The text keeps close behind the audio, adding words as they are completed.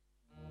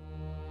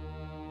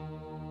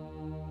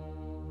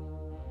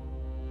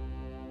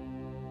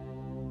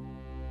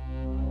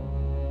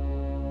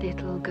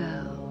little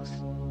girls,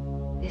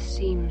 this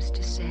seems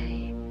to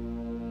say,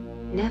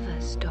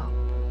 never stop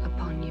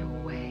upon your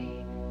way,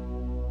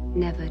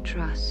 never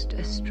trust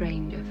a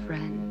stranger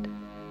friend,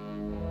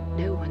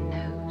 no one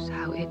knows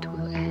how it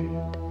will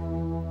end.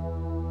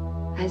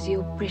 As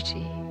you're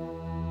pretty,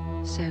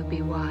 so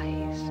be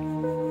wise,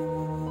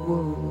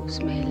 wolves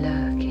may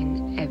lurk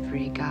in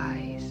every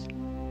guise.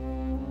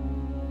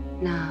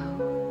 Now,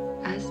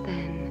 as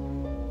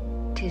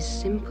then, 'tis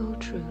simple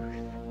truth,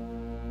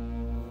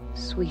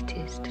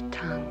 sweetest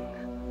tongue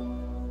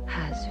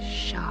has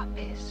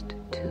sharpest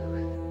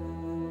tooth.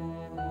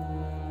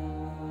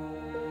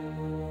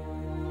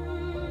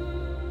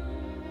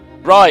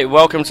 Right,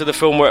 welcome to the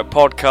Filmwerk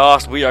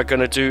podcast. We are going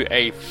to do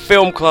a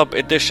film club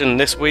edition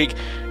this week,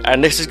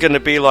 and this is going to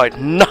be like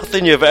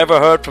nothing you've ever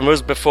heard from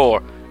us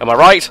before. Am I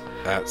right?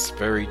 That's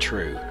very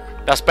true.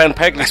 That's Ben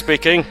Pegley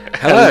speaking.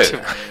 Hello.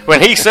 And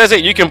when he says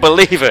it, you can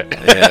believe it.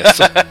 Yes.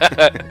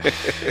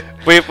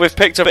 We've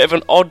picked a bit of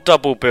an odd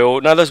double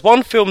bill. Now, there's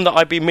one film that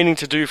I've been meaning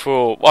to do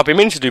I've been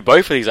meaning to do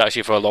both of these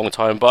actually for a long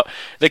time, but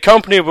The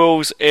Company of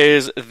Wolves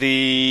is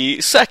the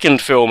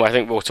second film I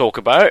think we'll talk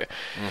about.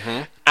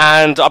 Mm-hmm.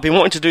 And I've been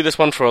wanting to do this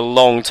one for a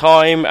long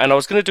time, and I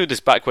was going to do this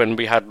back when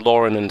we had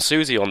Lauren and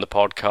Susie on the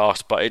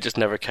podcast, but it just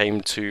never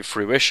came to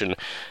fruition.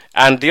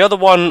 And the other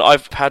one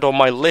I've had on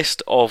my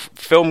list of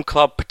film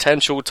club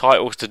potential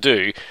titles to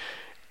do,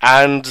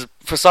 and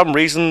for some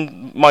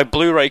reason my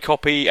Blu-ray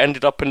copy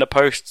ended up in the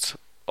post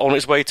on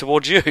its way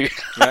towards you.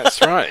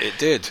 That's right, it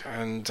did.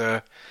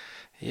 And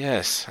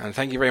yes, and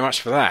thank you very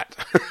much for that.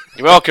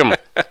 You're welcome.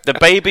 The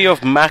Baby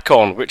of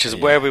Macon, which is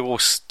where we will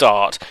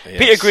start. Yes.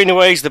 Peter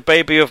Greenaway's The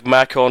Baby of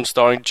Macon,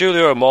 starring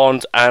Julia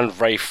Ormond and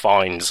Ralph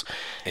Fiennes.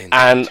 Indeed.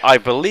 And I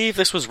believe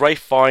this was Ralph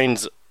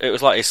Fiennes, it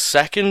was like his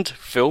second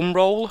film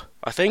role,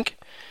 I think.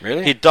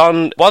 Really? He'd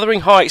done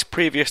Wuthering Heights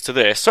previous to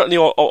this, certainly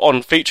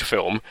on feature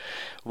film.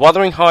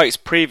 Wuthering Heights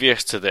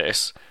previous to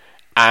this,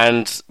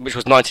 and which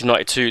was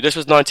 1992. This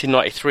was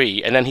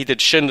 1993, and then he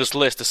did Schindler's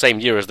List the same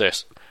year as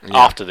this. Yeah.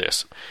 After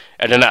this,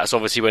 and then that's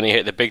obviously when he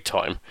hit the big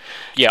time.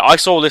 Yeah, I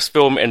saw this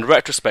film in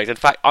retrospect. In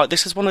fact,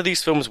 this is one of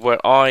these films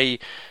where I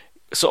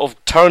sort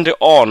of turned it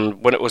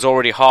on when it was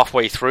already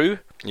halfway through.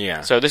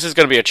 Yeah. So this is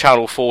going to be a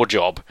Channel 4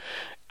 job,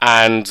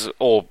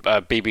 or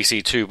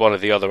BBC 2, one or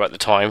the other at the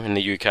time in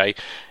the UK.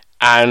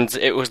 And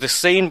it was the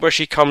scene where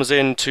she comes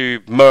in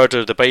to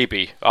murder the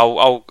baby.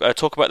 I'll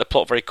talk about the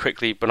plot very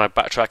quickly when I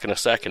backtrack in a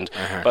second.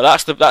 Uh-huh. But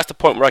that's the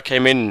point where I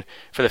came in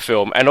for the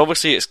film, and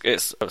obviously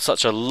it's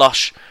such a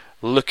lush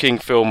looking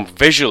film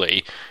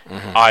visually.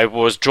 Mm-hmm. I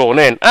was drawn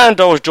in,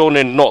 and I was drawn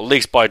in not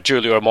least by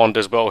Julia Ormond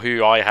as well,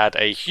 who I had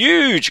a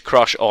huge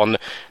crush on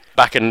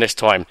back in this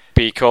time,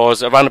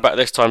 because around about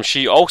this time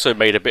she also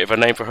made a bit of a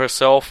name for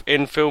herself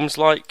in films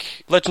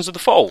like Legends of the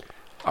Fall.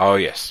 Oh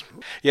yes,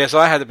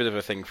 I had a bit of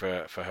a thing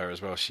for her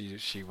as well.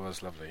 She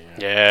was lovely.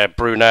 Yeah,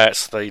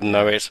 brunettes, they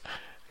know it.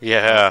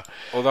 Yeah.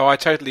 Although I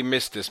totally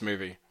missed this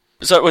movie.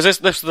 So was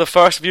this the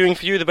first viewing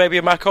for you, The Baby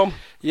of Macon?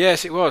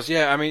 Yes, it was.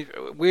 Yeah, I mean,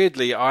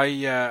 weirdly,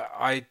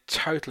 I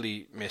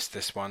totally missed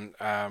this one.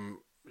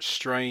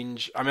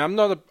 Strange. I mean, I'm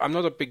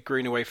not a big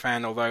Greenaway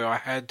fan, although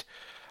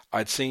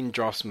I'd seen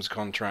Draftsman's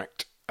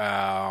Contract.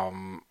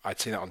 I'd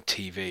seen it on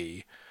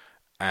TV,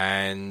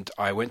 and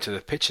I went to the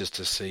pictures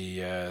to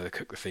see The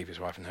Cook, the Thief, His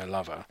Wife, and Her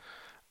Lover,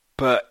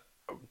 but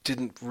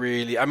didn't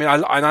really. I mean, I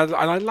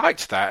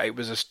liked that. It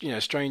was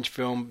a strange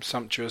film,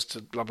 sumptuous,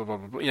 to blah blah blah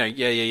blah.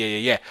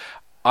 Yeah.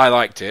 I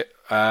liked it,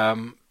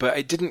 but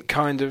it didn't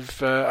kind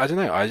of. I don't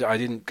know. I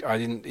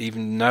didn't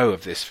even know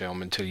of this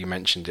film until you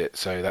mentioned it.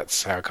 So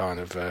that's how kind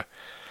of.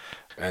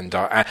 And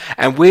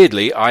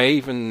weirdly,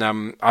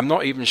 I'm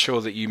not even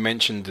sure that you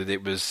mentioned that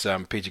it was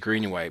Peter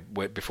Greenaway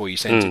before you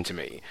sent it to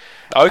me.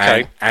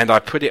 Okay. And I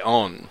put it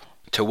on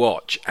to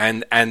watch,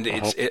 and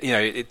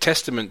it's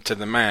testament to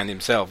the man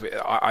himself.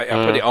 I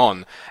put it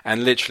on,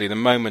 and literally the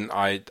moment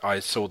I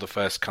saw the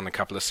first kind of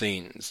couple of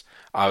scenes,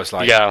 I was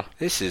like,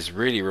 this is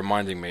really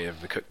reminding me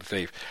of The Cook, the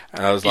Thief.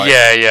 And I was like,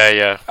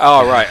 yeah.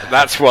 Oh, right,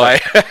 that's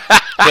why.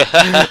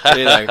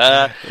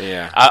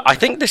 Yeah. I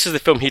think this is the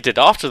film he did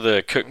after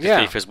The Cook, the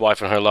Thief, His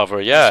Wife, and Her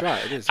Lover, That's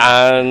right, it is.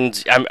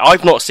 And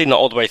I've not seen it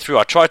all the way through.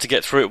 I tried to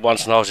get through it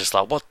once, and I was just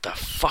like, what the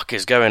fuck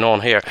is going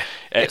on here?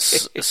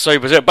 It's so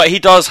bizarre. But he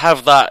does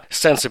have that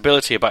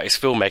sensibility about his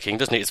filmmaking,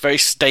 doesn't he? It's very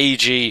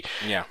stagey.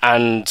 Yeah.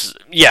 And,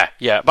 yeah.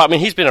 But, I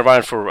mean, he's been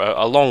around for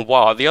a long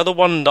while. The other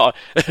one,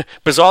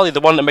 bizarrely, the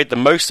one that made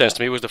the most sense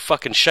to me was the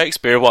fucking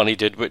Shakespeare one he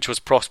did, which was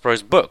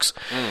Prospero's Books,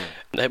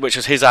 which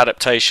was his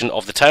adaptation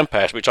of The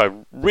Tempest, which I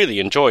really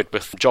enjoyed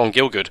with John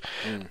Gielgud.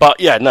 But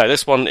yeah, no,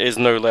 this one is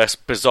no less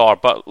bizarre.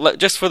 But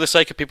just for the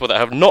sake of people that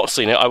have not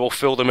seen it, I will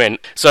fill them in.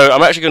 So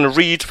I'm actually going to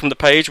read from the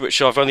page,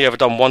 which I've only ever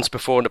done once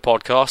before in the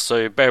podcast,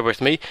 so bear with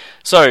me.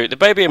 So, The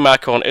Baby in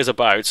Macon is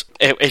about,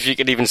 if you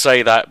could even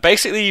say that,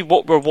 basically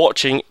what we're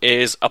watching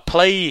is a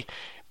play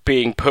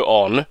being put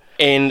on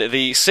in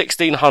the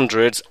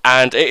 1600s,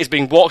 and it is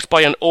being watched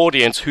by an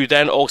audience who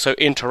then also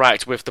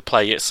interact with the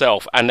play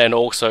itself, and then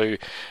also,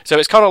 so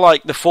it's kind of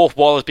like the fourth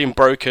wall has been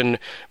broken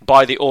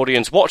by the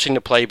audience watching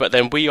the play, but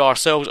then we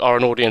ourselves are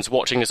an audience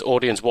watching this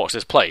audience watch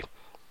this play.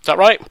 Is that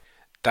right?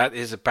 That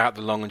is about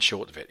the long and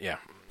short of it, yeah.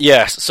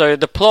 Yes, so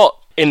the plot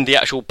in the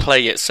actual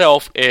play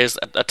itself is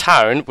a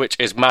town, which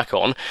is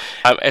Macon,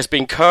 has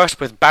been cursed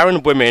with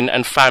barren women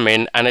and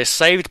famine, and is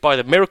saved by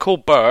the miracle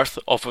birth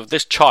of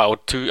this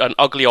child to an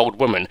ugly old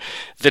woman.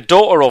 The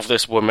daughter of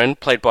this woman,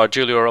 played by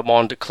Julia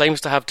Ormond,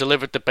 claims to have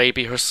delivered the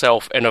baby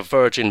herself in a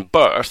virgin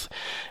birth,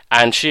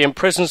 and she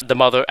imprisons the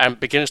mother and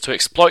begins to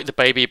exploit the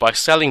baby by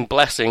selling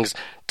blessings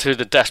to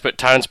the desperate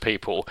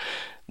townspeople.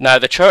 Now,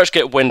 the church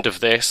get wind of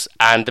this,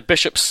 and the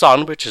bishop's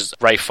son, which is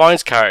Ray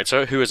Fiennes'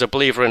 character, who is a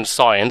believer in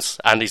science,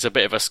 and he's a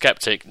bit of a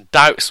skeptic,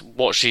 doubts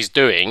what she's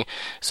doing,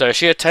 so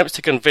she attempts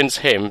to convince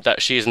him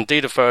that she is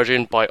indeed a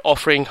virgin by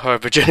offering her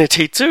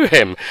virginity to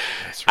him.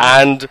 That's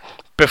right. And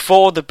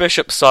before the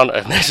bishop's son,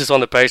 and this is on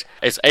the page,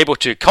 is able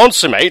to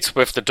consummate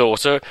with the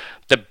daughter,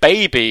 the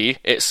baby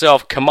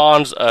itself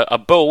commands a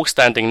bull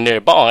standing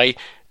nearby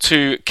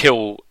to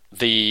kill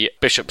the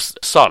bishop's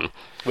son.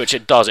 Which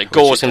it does. It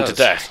gores him to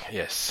death.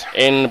 Yes.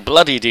 In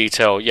bloody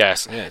detail,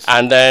 yes. Yes.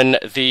 And then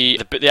the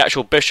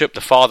actual bishop,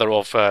 the father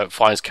of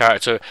Fiennes'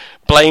 character,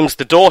 blames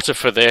the daughter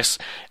for this.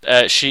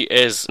 She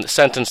is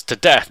sentenced to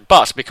death.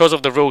 But because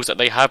of the rules that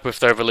they have with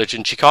their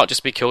religion, she can't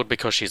just be killed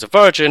because she's a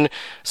virgin.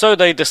 So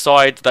they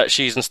decide that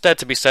she's instead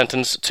to be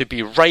sentenced to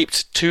be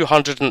raped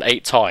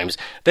 208 times.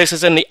 This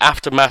is in the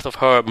aftermath of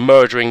her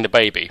murdering the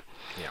baby.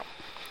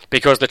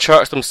 Because the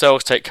church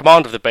themselves take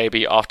command of the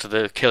baby after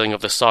the killing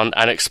of the son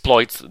and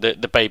exploit the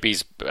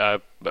baby's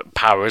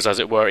powers, as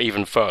it were,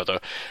 even further,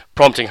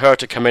 prompting her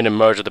to come in and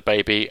murder the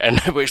baby, and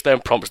which then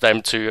prompts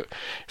them to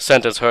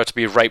sentence her to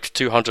be raped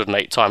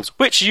 208 times,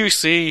 which you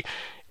see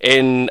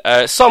in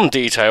some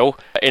detail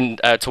in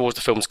towards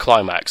the film's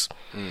climax.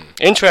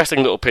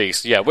 Interesting little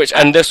piece, yeah.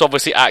 And this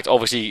act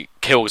obviously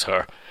kills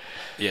her.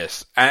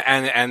 Yes,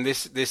 and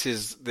this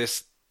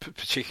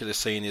particular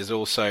scene is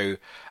also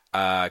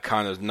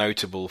kind of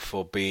notable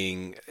for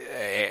being.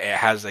 It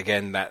has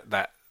again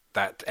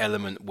that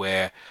element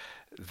where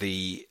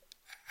the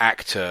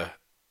actor,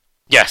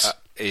 yes,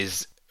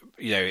 is,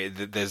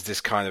 there's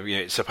this kind of,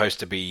 it's supposed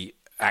to be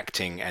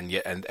acting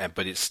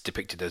but it's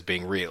depicted as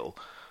being real.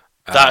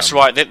 That's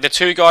right. The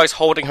two guys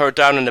holding her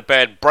down in the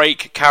bed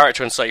break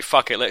character and say,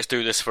 "Fuck it, let's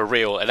do this for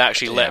real," and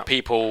actually let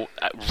people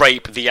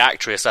rape the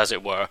actress, as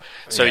it were.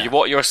 So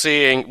what we're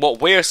seeing,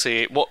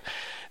 what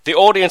the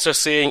audience are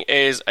seeing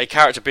is a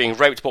character being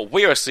raped. What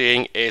we are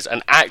seeing is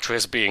an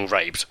actress being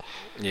raped.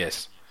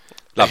 Yes,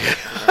 lovely.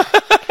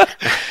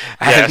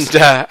 Yes.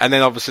 And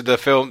then obviously the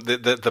film,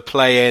 the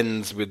play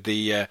ends with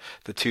the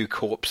two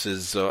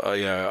corpses,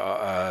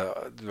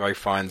 Ray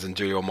Fiennes and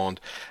Julia Ormond,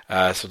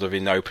 sort of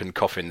in open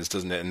coffins,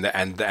 doesn't it?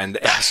 And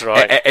that's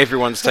right.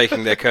 Everyone's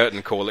taking their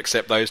curtain call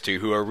except those two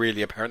who are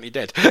really apparently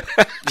dead.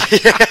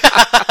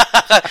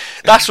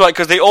 That's right,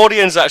 because the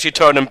audience actually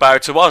turn and bow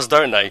to us,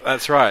 don't they?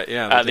 That's right.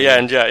 Yeah. At the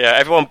end, yeah.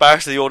 Everyone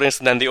bows to the audience,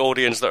 and then the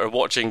audience that are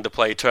watching the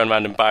play turn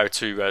around and bow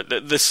to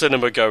the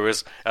cinema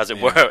goers, as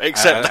it were,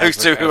 except those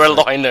two who are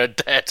lying there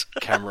dead.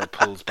 Camera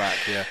pulls back.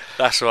 Yeah.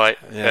 That's right.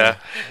 Yeah.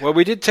 Well,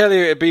 we did tell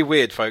you it'd be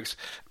weird, folks.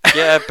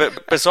 Yeah,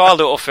 but bizarre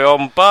little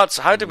film. But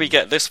how did we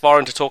get this far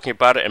into talking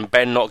about it and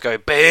Ben not go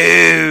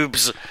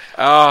boobs?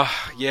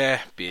 Yeah,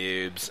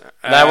 boobs.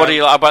 Now, what do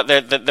you like about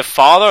the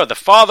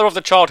father of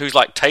the child who's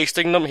like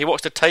tasting them? He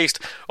wants to taste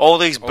all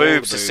these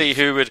boobs to see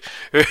who's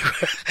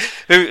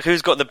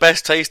got the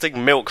best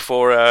tasting milk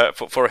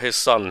for his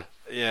son.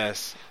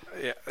 Yes.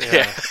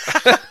 Yeah.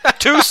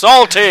 Too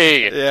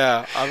salty.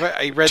 Yeah,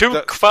 I read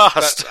too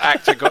fast. That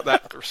actor got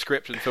that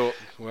script and thought,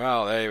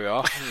 well, there we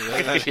are.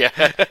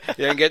 Yeah.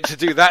 You don't get to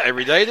do that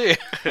every day, do you?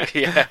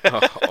 Yeah.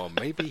 Or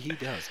maybe he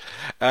does.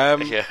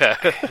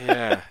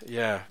 Yeah.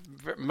 Yeah.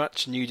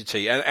 Much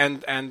nudity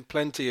and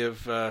plenty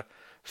of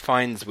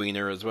Fiennes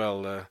wiener as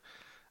well.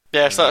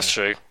 Yes, that's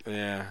true.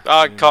 Yeah.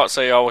 I can't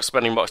say I was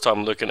spending much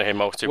time looking at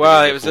him. I was too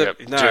well, busy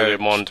looking at Julia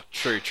Ormond.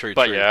 True.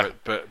 But true. Yeah.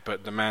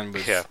 But the man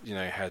was,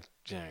 had,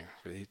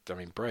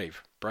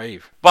 brave.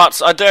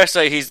 But I dare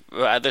say he's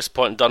at this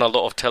point done a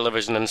lot of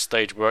television and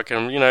stage work,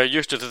 and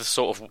used to this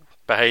sort of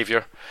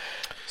behaviour.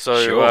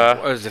 So, sure.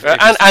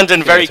 And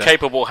in very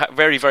capable,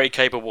 very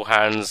capable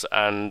hands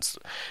and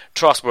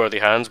trustworthy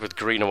hands with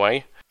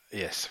Greenaway.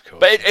 Yes, of course.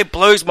 But it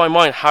blows my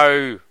mind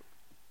how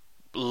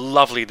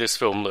lovely this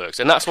film looks,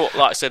 and that's what,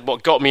 like I said,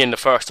 what got me in the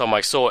first time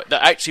I saw it.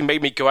 That actually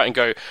made me go out and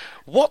go,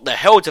 "What the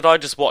hell did I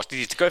just watch?" Did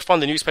you go find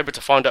the newspaper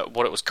to find out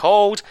what it was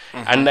called,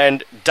 and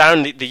then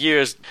down the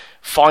years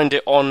find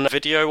it on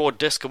video or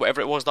disc or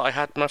whatever it was that I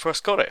had when I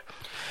first got it.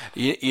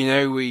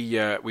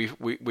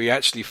 We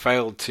actually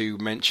failed to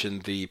mention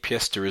the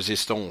pièce de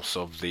résistance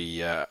of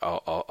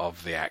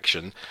the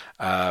action,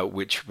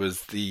 which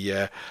was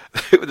the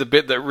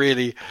bit that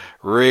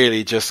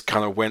really just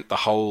kind of went the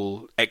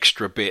whole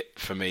extra bit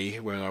for me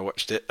when I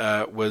watched it.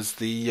 Was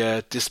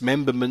the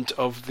dismemberment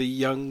of the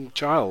young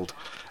child.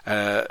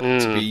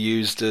 to be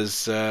used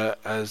as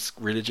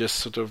religious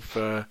sort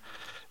of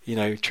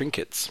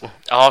trinkets,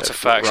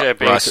 artifacts,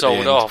 being right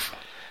sold off.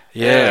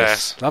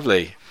 Yes,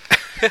 lovely.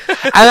 and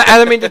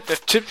I mean,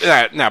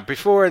 now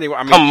before anyone,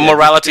 I mean,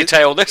 morality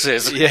tale this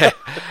is. Yeah,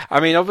 I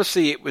mean,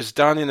 obviously it was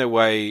done in a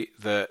way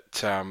that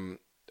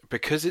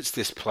because it's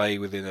this play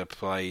within a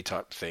play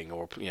type thing,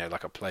 or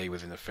like a play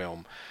within a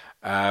film.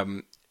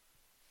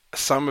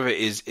 Some of it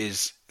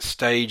is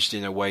staged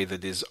in a way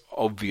that is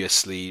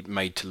obviously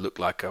made to look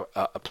like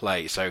a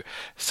play.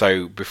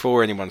 So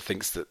before anyone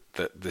thinks that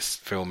this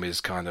film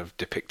is kind of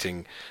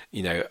depicting,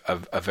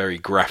 a very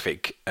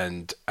graphic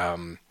and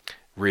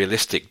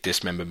realistic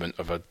dismemberment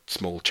of a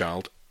small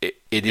child, it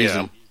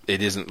isn't.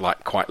 It isn't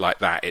quite like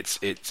that. It's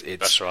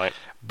That's right.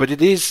 But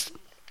it is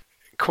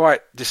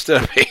quite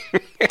disturbing.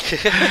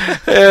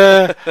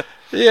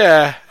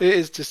 Yeah, it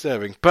is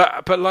disturbing.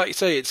 But like you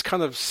say, it's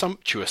kind of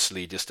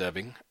sumptuously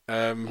disturbing.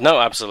 No,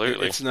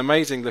 absolutely. It's an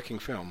amazing looking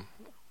film.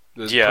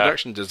 The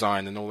production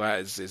design and all that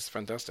is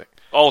fantastic.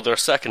 Oh, they're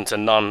second to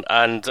none.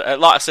 And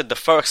like I said, the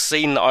first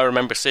scene that I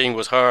remember seeing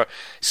was her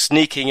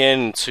sneaking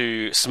in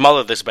to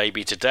smother this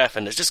baby to death,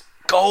 and there's just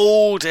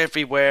gold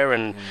everywhere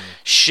and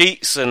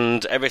sheets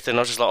and everything. I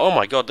was just like, oh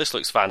my god, this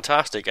looks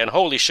fantastic. And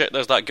holy shit,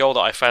 there's that girl that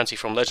I fancy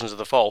from Legends of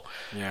the Fall.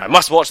 I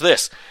must watch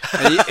this.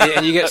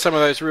 and you get some of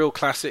those real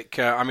classic,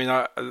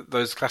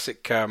 those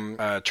classic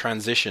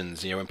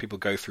transitions, when people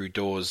go through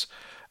doors.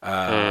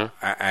 And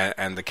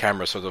the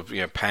camera sort of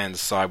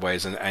pans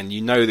sideways, and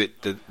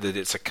that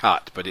it's a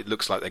cut, but it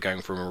looks like they're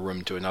going from a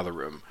room to another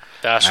room.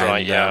 That's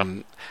right, yeah.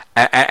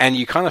 And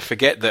you kind of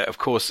forget that, of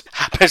course,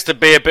 happens to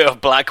be a bit of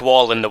black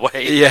wall in the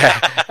way. Yeah,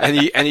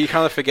 and you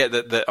kind of forget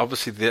that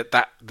obviously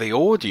that the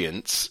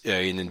audience,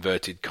 in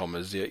inverted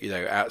commas,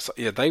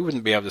 outside, they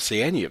wouldn't be able to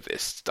see any of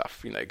this stuff,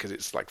 because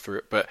it's like through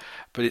it. But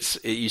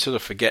you sort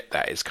of forget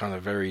that it's kind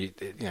of very,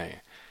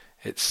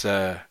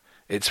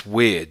 it's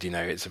weird,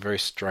 it's a very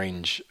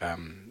strange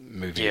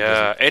movie.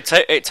 Yeah, it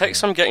takes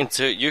some getting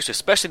used to,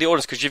 especially the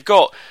audience, because you've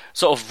got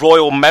sort of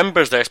royal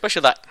members there,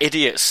 especially that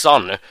idiot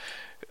son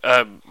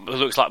who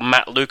looks like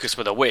Matt Lucas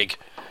with a wig.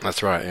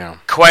 That's right, yeah.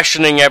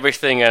 Questioning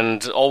everything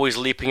and always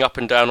leaping up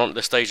and down onto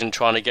the stage and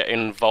trying to get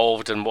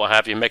involved and what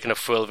have you, making a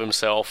fool of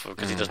himself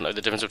because he doesn't know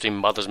the difference between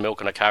mother's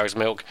milk and a cow's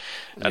milk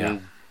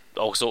and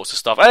all sorts of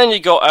stuff. And then you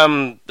got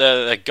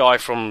the guy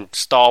from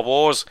Star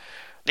Wars,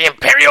 the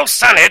Imperial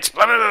Senate,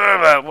 blah, blah, blah,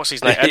 blah, what's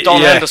his name?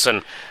 Don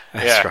Henderson.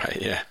 That's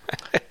right, yeah.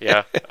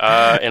 Yeah.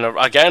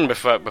 Again,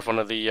 with one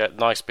of the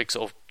nice big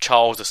sort of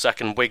Charles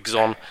II wigs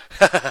on.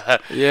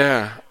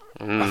 Yeah.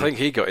 I think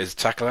he got his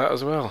tackle out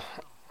as well.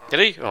 Did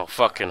he? Oh,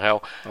 fucking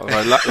hell.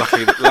 Although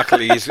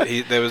luckily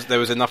there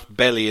was enough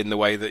belly in the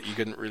way that you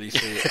couldn't really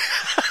see it.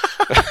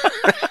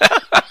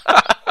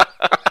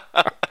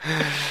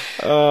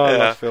 I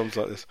love films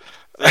like this.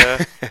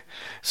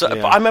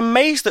 But I'm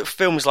amazed that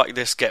films like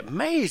this get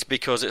made,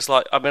 because it's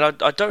like, I mean,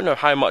 I don't know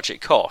how much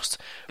it cost,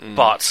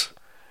 but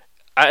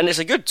and it's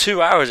a good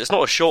 2 hours. It's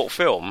not a short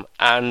film,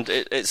 and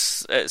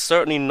it's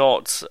certainly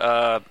not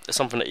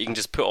something that you can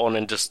just put on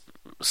and just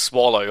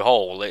swallow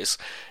whole. It's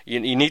you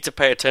need to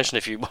pay attention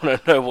if you want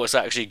to know what's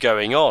actually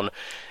going on.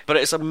 But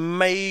it's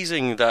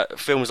amazing that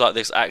films like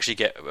this actually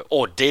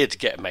did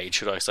get made,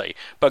 should I say?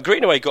 But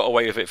Greenaway got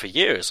away with it for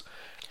years.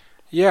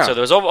 Yeah. So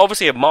there's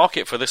obviously a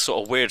market for this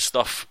sort of weird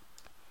stuff.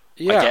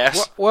 Yeah. I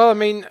guess. Well, I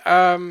mean,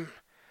 I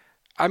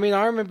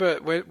remember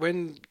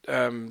when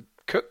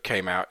Cook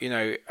came out.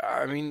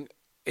 I mean,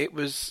 it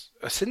was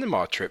a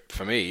cinema trip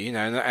for me.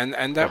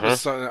 And that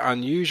was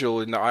unusual.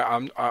 In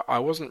that I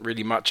wasn't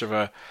really much of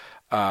a.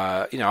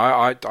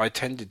 I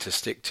tended to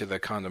stick to the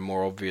kind of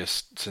more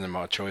obvious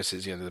cinema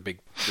choices, the big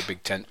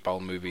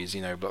tentpole movies,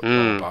 blah, blah,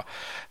 blah, blah.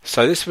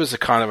 So this was a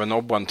kind of an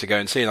odd one to go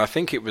and see, and I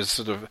think it was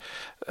sort of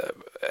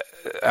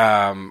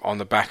on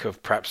the back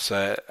of perhaps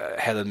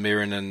Helen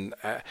Mirren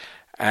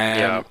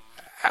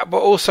but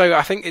also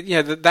I think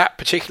that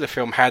particular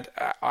film had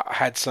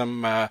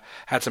some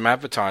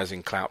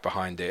advertising clout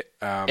behind it.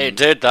 It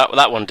did.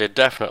 That one did,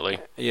 definitely.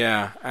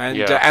 Yeah,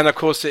 and of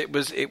course it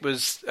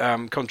was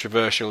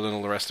controversial and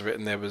all the rest of it,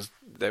 and there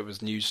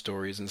was news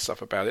stories and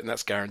stuff about it, and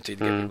that's guaranteed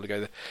to get people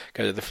to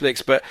go to the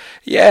flicks. But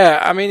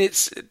yeah, I mean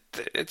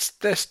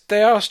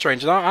they are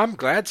strange, and I'm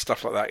glad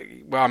stuff like that.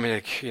 Well, I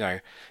mean,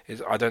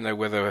 I don't know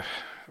whether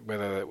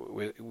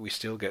we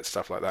still get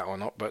stuff like that or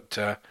not,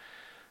 but.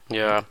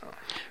 Yeah.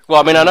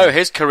 Well, I mean, I know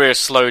his career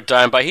slowed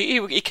down, but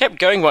he kept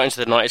going right into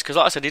the 90s, because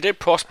like I said, he did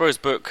Prospero's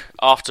book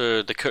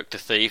after The Cook, the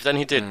Thief, then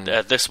he did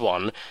this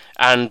one,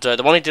 and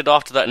the one he did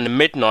after that in the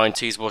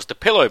mid-90s was The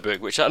Pillow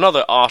Book, which is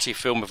another arty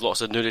film with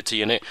lots of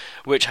nudity in it,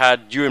 which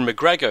had Ewan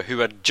McGregor, who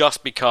had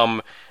just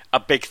become a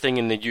big thing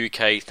in the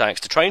UK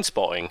thanks to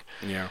Trainspotting.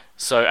 Yeah.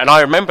 So, and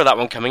I remember that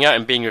one coming out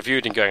and being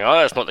reviewed and going,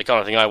 that's not the kind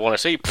of thing I want to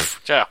see.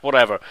 Pfft, yeah,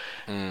 whatever.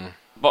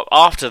 But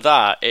after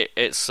that,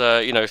 it's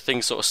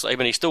things sort of... I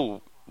mean, he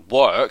still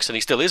works, and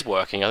he still is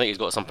working. I think he's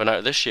got something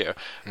out this year.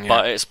 Yeah.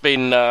 But it's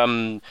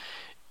been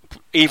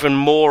even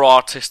more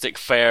artistic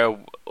fare,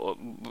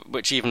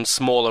 which even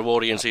smaller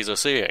audiences are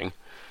seeing.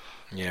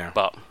 Yeah.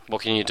 But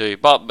what can you do?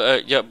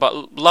 But yeah,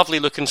 but lovely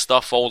looking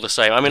stuff all the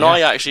same. I mean,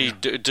 I actually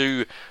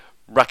do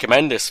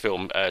recommend this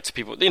film to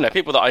people.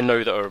 People that I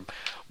know that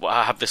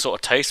have this sort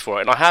of taste for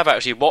it. And I have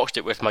actually watched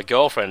it with my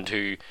girlfriend,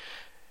 who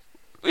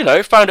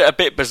found it a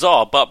bit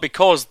bizarre. But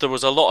because there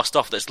was a lot of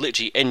stuff that's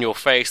literally in your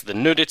face, the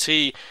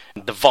nudity,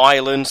 the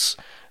violence,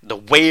 the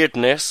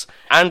weirdness,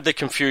 and the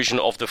confusion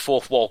of the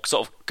fourth wall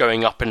sort of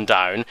going up and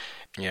down.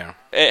 Yeah,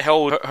 it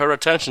held her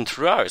attention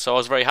throughout, so I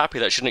was very happy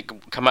that she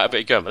didn't come out of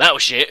it going, "That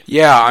was shit."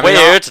 Yeah, I mean,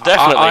 weird,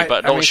 definitely,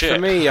 but not shit. For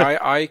me,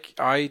 I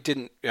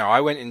didn't. I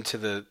went into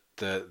the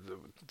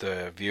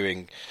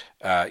viewing,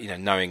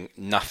 knowing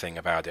nothing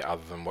about it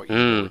other than what you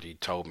already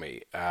told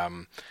me,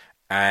 and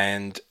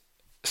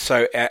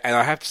I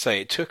have to say,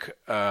 it took.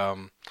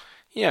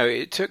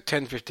 It took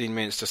 10-15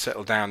 minutes to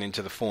settle down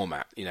into the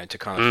format, to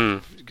kind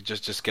of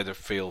just get a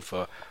feel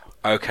for,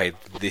 okay,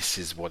 this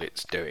is what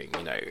it's doing,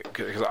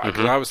 because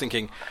I was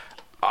thinking,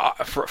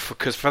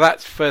 because for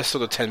that first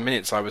sort of 10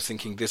 minutes, I was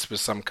thinking this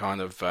was some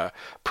kind of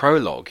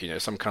prologue,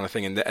 some kind of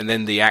thing, and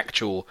then the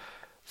actual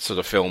sort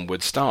of film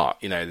would start,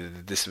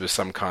 this was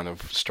some kind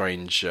of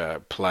strange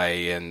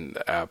play and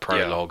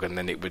prologue, and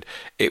then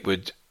it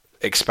would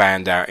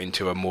expand out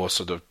into a more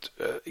sort of,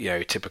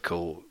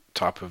 typical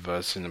type of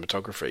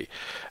cinematography,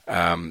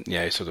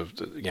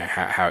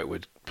 how it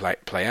would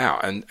play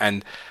out,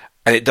 and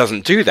it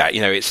doesn't do that.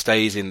 It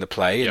stays in the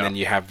play, and then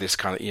you have this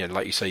kind of,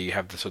 like you say, you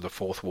have the sort of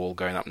fourth wall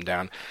going up and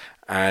down,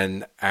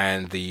 and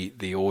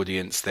the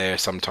audience there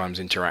sometimes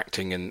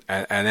interacting, and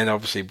then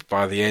obviously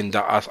by the end,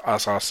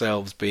 us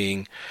ourselves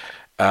being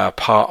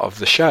part of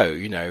the show,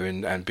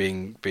 and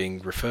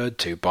being referred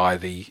to by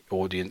the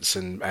audience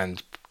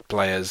and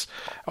players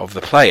of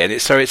the play, and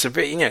it's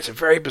a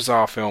very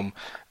bizarre film.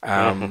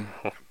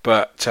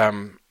 But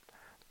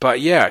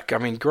yeah, I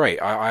mean,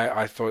 great.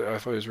 I thought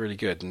it was really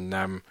good, and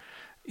and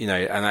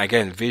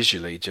again,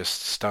 visually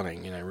just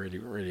stunning. Really,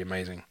 really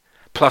amazing.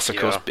 Plus, of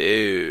course,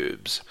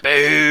 boobs,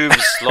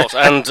 lots,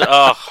 and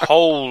a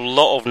whole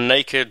lot of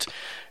naked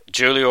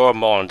Julia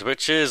Ormond,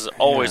 which is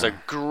always a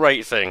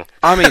great thing.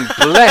 I mean,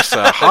 bless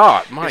her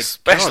heart,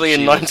 especially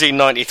in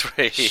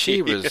 1993.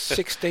 She was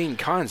 16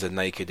 kinds of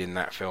naked in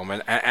that film,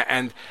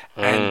 and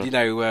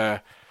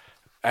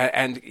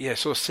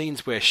sort of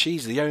scenes where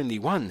she's the only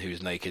one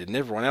who's naked and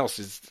everyone else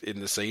is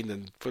in the scene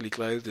and fully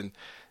clothed, and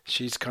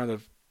she's kind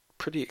of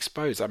pretty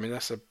exposed. I mean,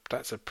 that's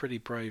a pretty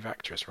brave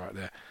actress right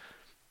there.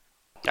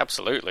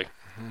 Absolutely.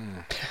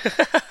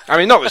 I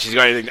mean, not that she's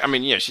got anything. I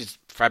mean, she's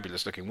a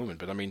fabulous looking woman,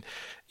 but I mean,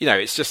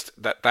 it's just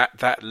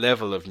that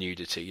level of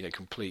nudity,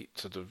 complete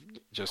sort of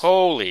just.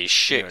 Holy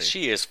shit!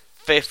 She is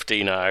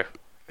 50 now.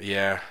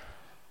 Yeah.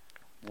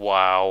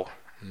 Wow.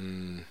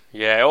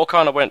 Yeah, it all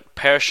kind of went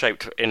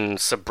pear-shaped in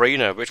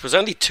Sabrina, which was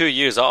only 2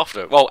 years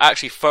after. Well,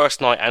 actually, First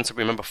Night and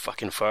Sabrina. Remember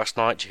fucking First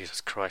Night?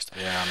 Jesus Christ.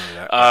 Yeah,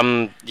 I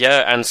remember that.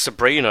 Yeah, and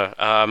Sabrina.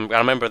 I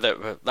remember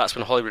that's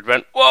when Hollywood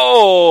went,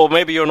 whoa,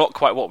 maybe you're not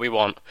quite what we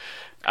want.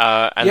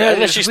 And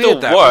then she still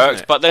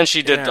worked, but then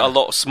she did a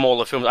lot of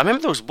smaller films. I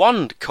remember there was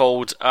one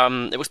called,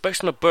 it was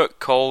based on a book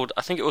called,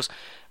 I think it was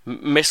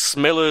Miss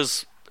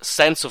Miller's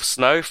Sense of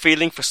Snow,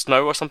 Feeling for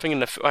Snow or something in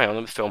the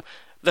film.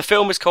 The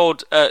film is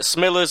called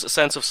Smiller's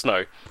Sense of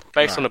Snow,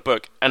 based on a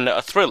book, and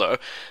a thriller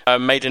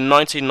made in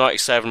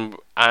 1997,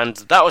 and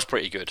that was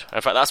pretty good.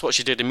 In fact, that's what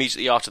she did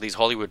immediately after these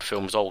Hollywood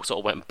films all sort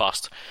of went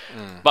bust.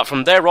 But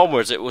from there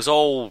onwards, it was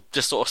all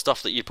just sort of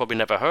stuff that you'd probably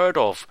never heard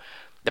of.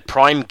 The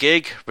Prime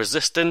Gig,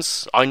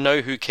 Resistance, I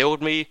Know Who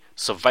Killed Me,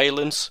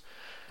 Surveillance,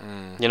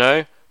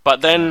 But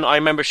then I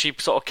remember she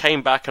sort of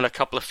came back in a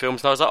couple of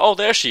films, and I was like, oh,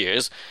 there she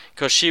is,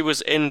 because she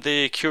was in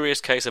The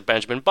Curious Case of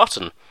Benjamin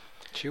Button.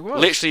 She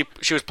was. Literally,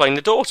 she was playing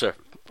the daughter,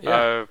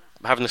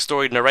 having the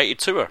story narrated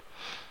to her.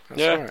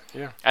 That's right,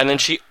 yeah. And then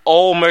she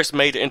almost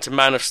made it into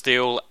Man of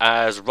Steel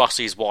as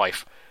Russie's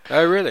wife.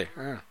 Oh, really?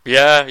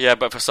 Yeah,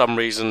 but for some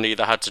reason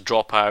either had to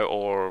drop out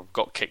or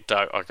got kicked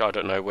out. I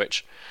don't know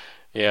which.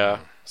 Yeah,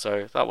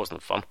 so that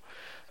wasn't fun.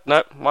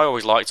 No, I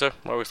always liked her.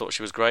 I always thought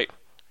she was great.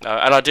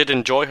 And I did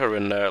enjoy her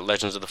in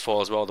Legends of the Fall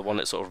as well, the one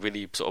that sort of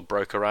really sort of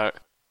broke her out.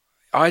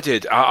 I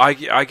did.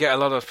 I get a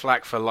lot of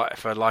flack for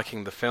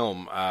liking the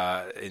film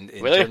in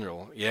really?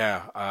 general.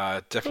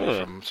 Yeah, definitely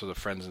from sort of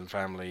friends and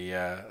family,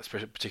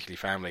 especially particularly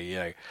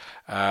family.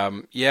 But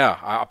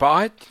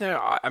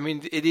I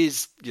mean, it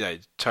is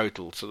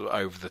total sort of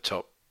over the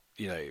top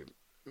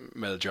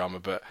melodrama.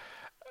 But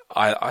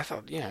I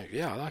thought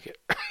I like it.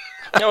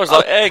 I was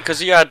like, hey,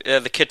 because you had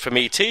the kid from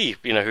E.T.,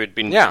 who had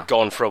been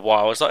gone for a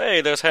while. I was like,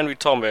 hey, there's Henry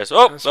Thomas.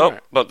 Right.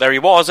 But there he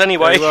was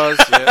anyway. There he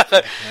was,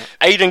 yeah.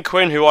 Aidan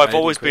Quinn, who I've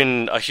always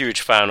been a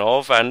huge fan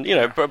of, and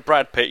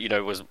Brad Pitt,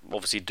 was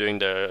obviously doing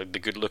the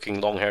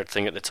good-looking, long-haired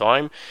thing at the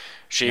time.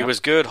 She was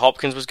good.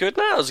 Hopkins was good.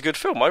 No, it was a good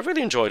film. I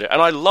really enjoyed it,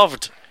 and I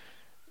loved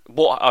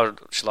what I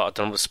don't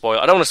want to spoil.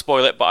 I don't want to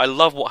spoil it, but I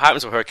love what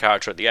happens with her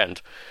character at the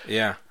end.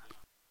 Yeah.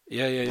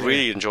 Yeah.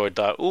 Really enjoyed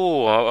that.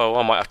 Oh,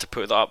 I might have to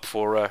put that up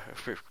for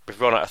if we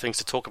run out of things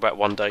to talk about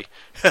one day.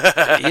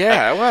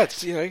 Yeah, well,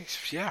 it's,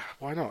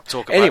 why not?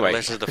 Talk about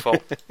Legends of the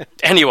Fall.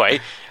 Anyway.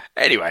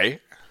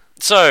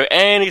 So,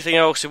 anything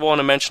else you want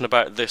to mention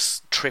about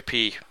this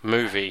trippy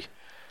movie?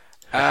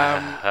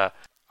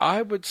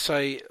 I would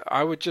say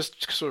I would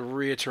just sort of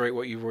reiterate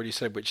what you've already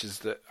said, which is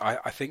that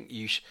I think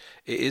it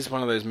is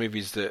one of those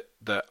movies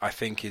that I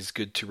think is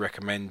good to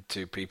recommend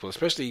to people,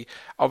 especially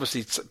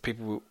obviously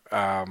people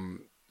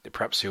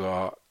perhaps who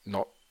are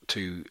not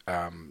too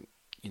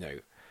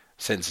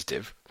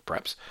sensitive,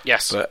 perhaps.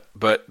 Yes.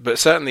 But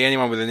certainly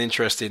anyone with an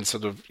interest in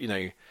sort of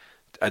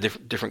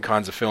different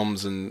kinds of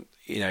films and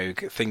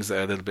things that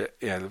are a little bit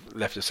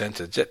left of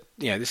center.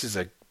 This is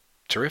a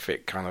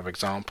terrific kind of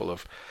example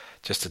of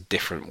just a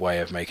different way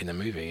of making a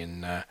movie,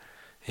 and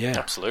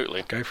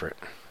absolutely, go for it.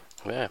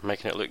 Yeah,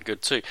 making it look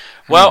good too.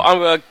 Well,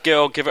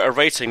 I'll give it a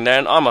rating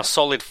then. I'm a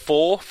solid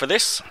 4 for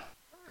this.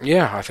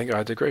 Yeah, I think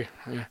I'd agree.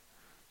 Yeah.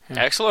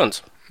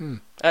 Excellent.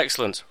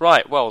 Excellent.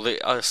 Right, well, the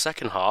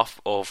second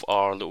half of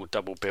our little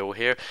double bill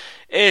here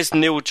is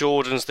Neil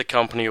Jordan's The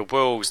Company of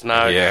Wolves.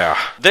 Now,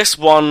 this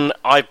one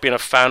I've been a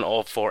fan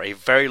of for a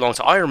very long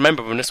time. I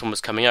remember when this one was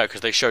coming out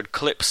because they showed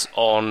clips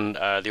on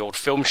the old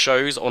film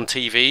shows on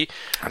TV.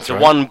 That's the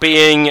right. one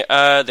being,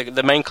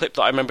 the main clip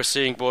that I remember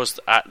seeing was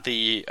at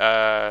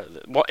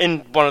in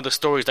one of the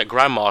stories that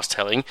Grandma's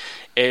telling,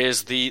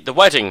 is the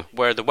wedding,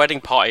 where the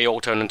wedding party all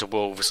turned into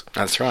wolves.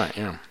 That's right,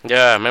 yeah.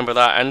 Yeah, I remember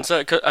that. And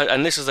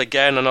this is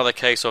again another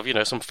case of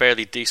some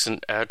fairly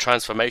decent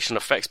transformation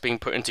effects being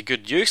put into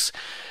good use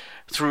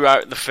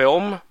throughout the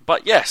film.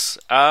 But yes,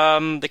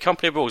 The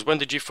Company of Wolves. When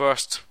did you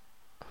first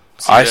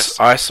see this?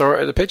 I saw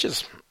it at the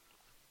pictures.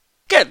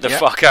 Get the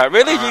fuck out!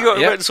 Really?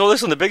 You saw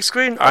this on the big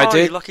screen? I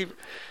did. You lucky.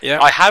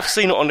 Yeah. I have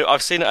seen it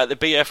I've seen it at the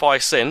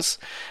BFI since,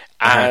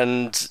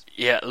 and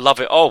love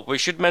it. Oh, we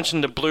should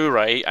mention the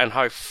Blu-ray and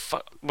how.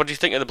 What do you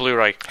think of the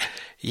Blu-ray?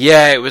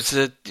 Yeah, it was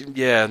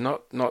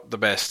not the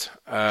best.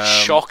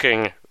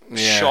 Shocking.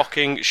 Yeah.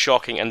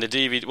 Shocking, and the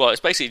DVD. Well, it's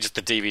basically just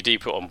the DVD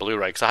put on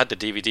Blu-ray because I had the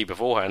DVD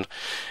beforehand.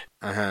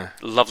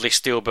 Lovely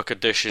steelbook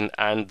edition,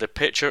 and the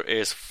picture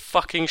is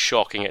fucking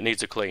shocking. It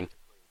needs a clean.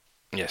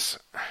 Yes.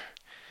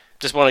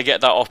 Just want to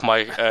get that off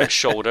my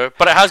shoulder,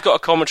 but it has got a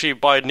commentary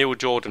by Neil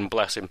Jordan.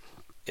 Bless him.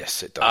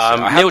 Yes, it does.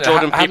 Neil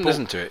Jordan. I haven't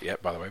listened to it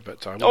yet, by the way,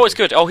 but it's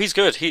good. Oh, he's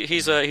good.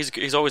 He's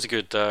always a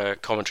good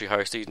commentary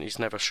host. He's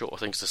never short of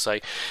things to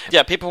say.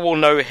 Yeah, people will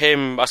know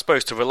him. I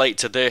suppose to relate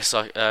to this,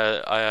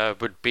 I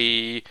would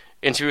be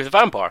Interview with the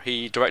Vampire.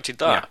 He directed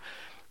that.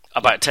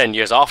 About 10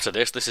 years after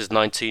this. This is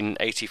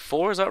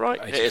 1984. Is that right?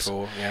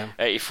 84. Yeah.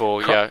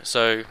 84. Yeah.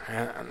 So.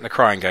 And The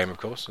Crying Game, of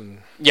course.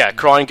 And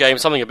Crying Game.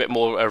 Something a bit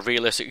more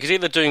realistic. He's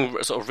either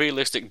doing sort of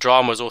realistic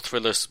dramas or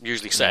thrillers,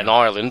 usually set in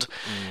Ireland,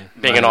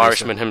 being an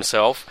Irishman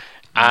himself.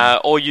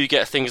 Or you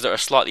get things that are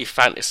slightly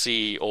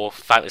fantasy or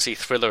fantasy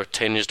thriller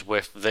tinged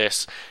with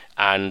this.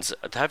 And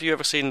have you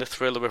ever seen the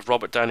thriller with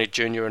Robert Downey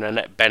Jr. and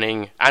Annette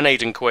Bening and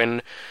Aidan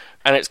Quinn?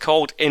 And it's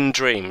called In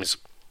Dreams.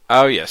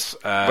 Oh yes,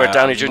 where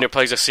Downey Jr.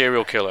 plays a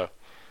serial killer.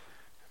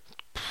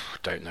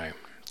 Don't know.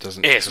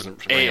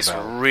 It's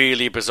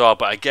really bizarre,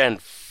 but again,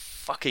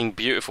 fucking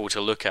beautiful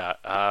to look at.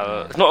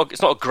 It's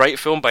not a great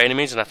film by any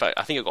means, and in fact,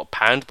 I think it got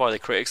panned by the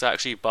critics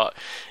actually, but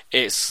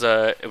it's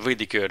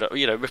really good.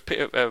 With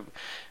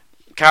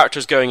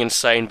characters going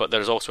insane, but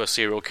there's also a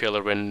serial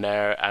killer in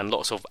there, and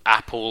lots of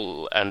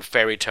apple and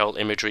fairy tale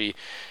imagery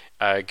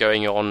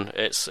going on.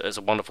 It's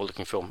a wonderful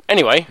looking film.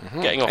 Anyway,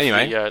 getting off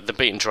the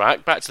beaten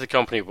track, back to The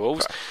Company of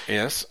Wolves.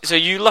 Yes. So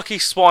you lucky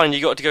swine,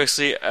 you got to go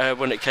see it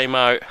when it came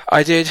out.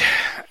 I did.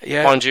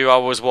 Yeah. Mind you, I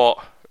was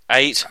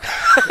 8?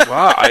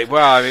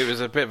 Well, it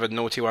was a bit of a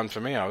naughty one for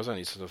me. I was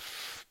only sort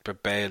of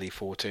barely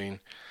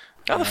 14.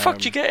 How the fuck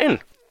did you get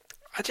in?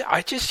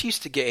 I just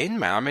used to get in,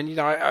 man. I mean,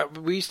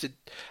 we used to.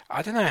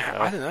 I don't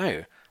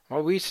know.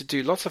 Well, we used to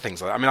do lots of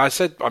things like that. I mean,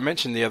 I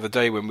mentioned the other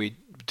day when we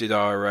did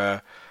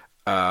our.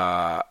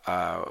 What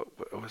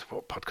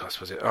podcast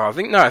was it? Oh,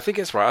 I think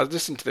it's right. I was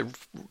listening to the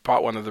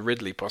part 1 of the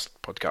Ridley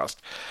podcast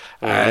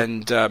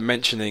and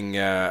mentioning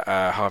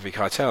Harvey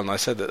Keitel, and I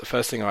said that the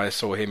first thing I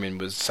saw him in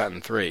was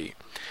Saturn 3,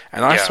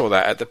 and I saw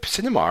that at the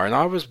cinema, and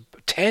I was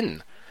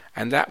 10,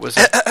 and that was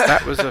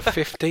a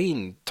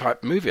 15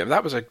 type movie.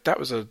 That was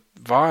a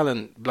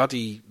violent,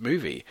 bloody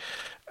movie,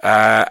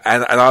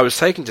 and I was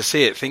taken to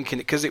see it thinking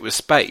because it was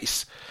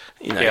space.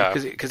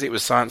 Because it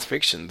was science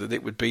fiction, that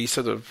it would be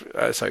sort of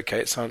it's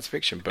okay, it's science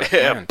fiction, but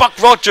Buck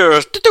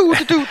Rogers,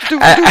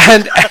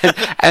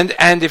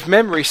 and if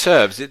memory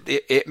serves,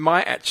 it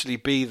might actually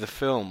be the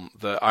film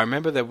that I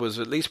remember. There was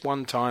at least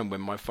one time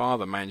when my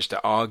father managed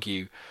to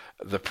argue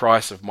the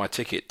price of my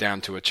ticket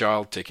down to a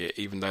child ticket,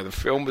 even though the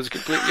film was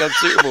completely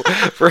unsuitable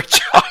for a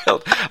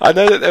child. I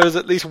know that there was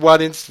at least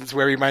one instance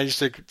where he managed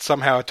to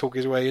somehow talk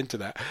his way into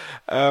that.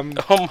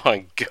 Oh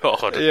my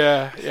god!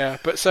 Yeah.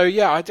 But so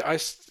I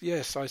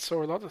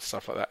saw a lot of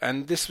stuff like that,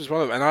 and this was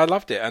one of them, and I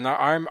loved it. And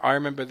I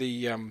remember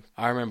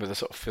the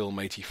sort of film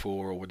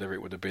 84 or whatever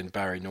it would have been,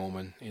 Barry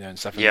Norman, and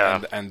stuff,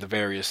 and the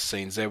various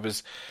scenes. There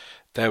was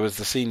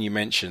the scene you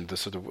mentioned, the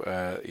sort of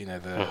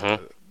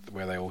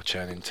where they all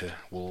turn into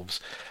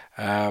wolves.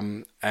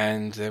 And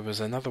there was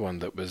another one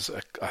that was,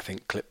 I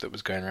think, clip that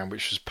was going around,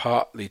 which was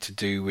partly to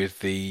do with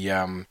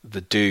the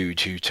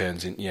dude who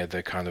turns in,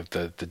 the kind of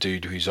the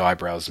dude whose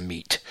eyebrows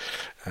meet.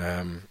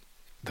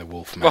 The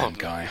Wolfman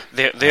guy.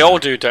 The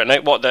old dude, don't they?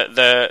 What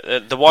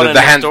the one in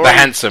the the story? The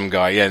handsome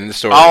guy, in the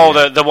story.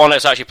 Oh, the one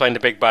that's actually playing the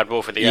big bad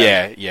wolf at the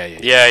end.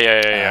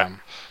 Yeah.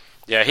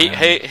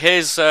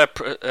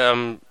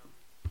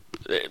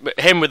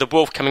 Him with the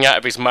wolf coming out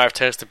of his mouth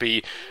tends to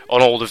be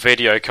on all the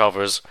video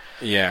covers.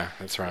 Yeah,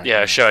 that's right.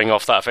 Yeah, showing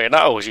off that thing. And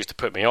that always used to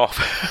put me off.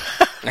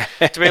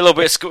 To be a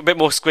little bit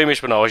more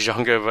squeamish when I was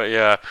younger, but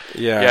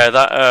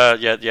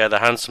the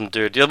handsome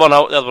dude. The other one I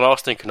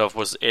was thinking of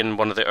was in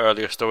one of the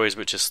earlier stories,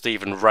 which is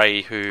Stephen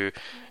Ray, who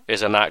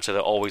is an actor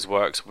that always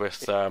works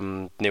with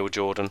Neil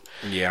Jordan.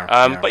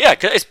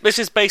 But this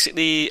is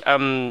basically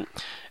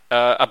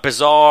a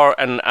bizarre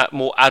and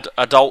more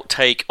adult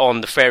take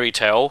on the fairy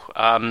tale,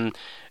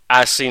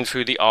 as seen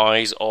through the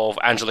eyes of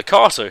Angela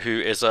Carter, who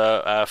is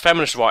a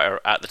feminist writer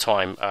at the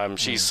time.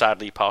 She's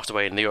sadly passed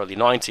away in the early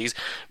 90s,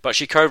 but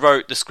she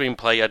co-wrote the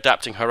screenplay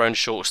adapting her own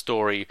short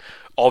story,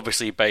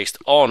 obviously based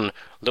on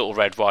Little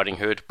Red Riding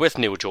Hood, with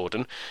Neil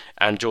Jordan,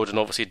 and Jordan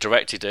obviously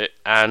directed it.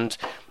 And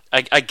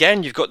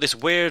again, you've got this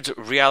weird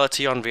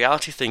reality on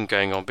reality thing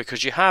going on,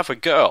 because you have a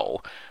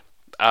girl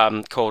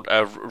called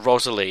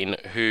Rosaline,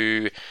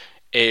 who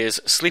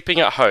is sleeping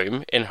at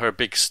home in her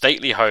big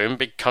stately home,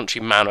 big country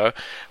manor,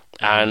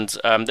 and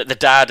the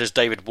dad is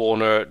David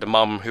Warner, the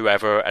mum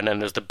whoever, and then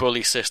there's the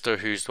bully sister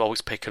who's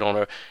always picking on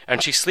her,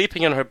 and she's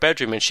sleeping in her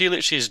bedroom, and she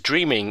literally is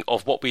dreaming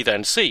of what we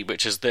then see,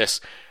 which is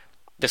the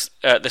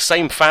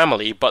same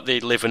family, but they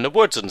live in the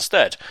woods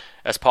instead,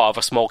 as part of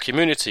a small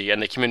community,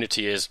 and the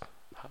community is,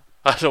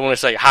 I don't want to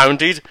say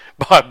hounded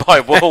by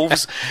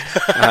wolves.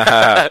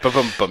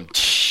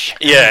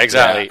 Yeah,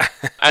 exactly.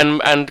 Yeah.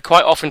 And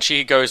quite often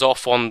she goes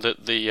off on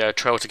the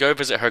trail to go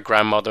visit her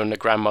grandmother, and the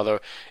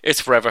grandmother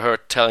is forever her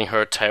telling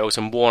her tales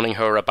and warning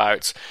her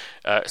about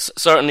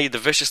certainly the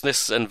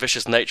viciousness and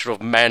vicious nature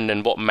of men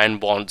and what men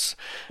want,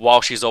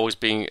 while she's always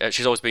being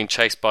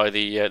chased by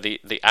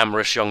the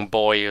amorous young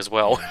boy as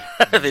well,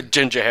 the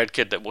ginger-haired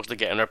kid that wants to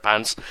get in her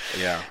pants.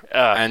 Yeah,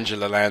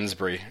 Angela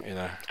Lansbury,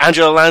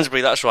 Angela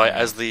Lansbury, that's right,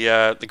 as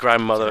the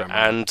grandmother,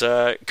 and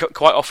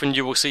quite often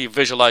you will see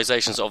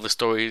visualizations of the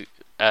story,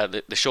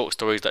 the short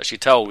stories that she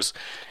tells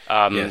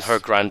her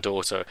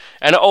granddaughter,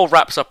 and it all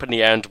wraps up in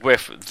the end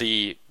with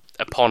the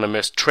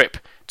eponymous trip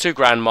to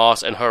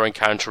Grandma's and her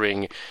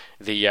encountering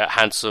the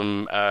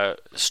handsome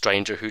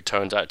stranger who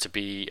turned out to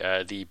be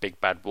the big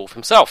bad wolf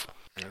himself.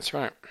 That's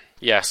right.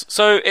 Yes,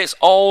 so it's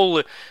all,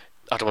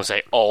 I don't want to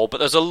say all, but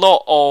there's a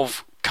lot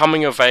of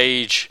coming of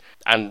age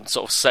and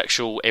sort of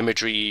sexual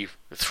imagery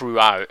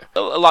throughout,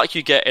 like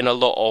you get in a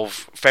lot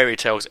of fairy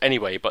tales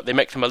anyway, but they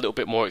make them a little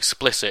bit more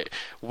explicit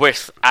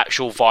with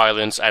actual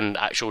violence and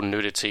actual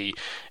nudity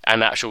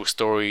and actual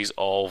stories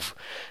of,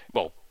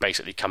 well,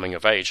 basically coming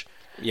of age.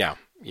 Yeah.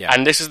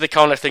 And this is the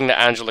kind of thing that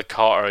Angela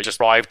Carter just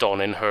thrived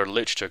on in her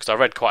literature, because I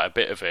read quite a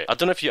bit of it. I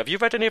don't know if have you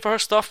read any of her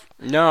stuff?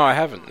 No, I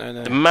haven't.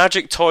 No. The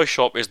Magic Toy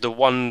Shop is the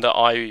one that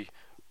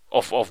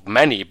of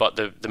many, but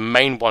the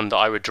main one that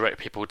I would direct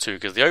people to,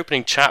 because the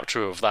opening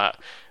chapter of that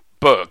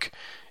book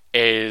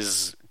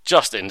is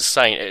just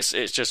insane. It's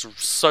just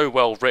so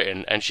well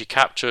written, and she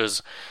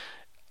captures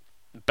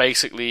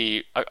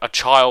basically a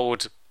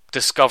child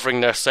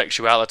discovering their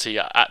sexuality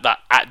at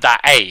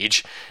that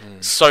age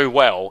so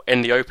well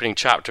in the opening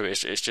chapter.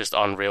 It's just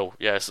unreal.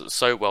 Yeah, it's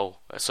so well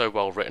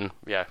written.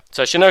 Yeah,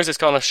 so she knows this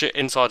kind of shit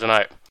inside and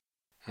out.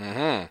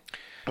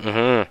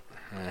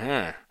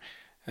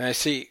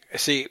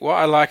 See what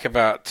I like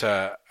about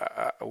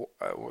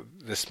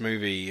this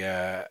movie,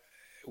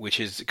 which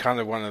is kind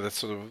of one of the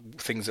sort of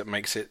things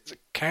that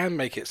can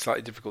make it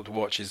slightly difficult to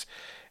watch, is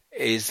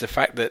the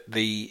fact that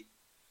the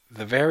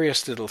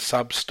various little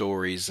sub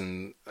stories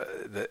and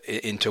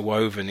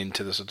interwoven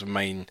into the sort of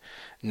main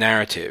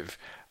narrative,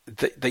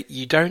 that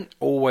you don't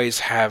always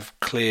have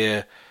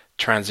clear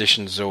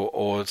transitions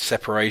or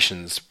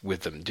separations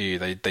with them, do you?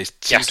 They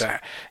seem to,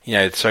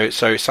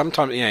 so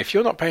sometimes, if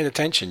you're not paying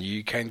attention,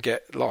 you can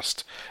get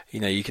lost.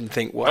 You can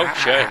think, well,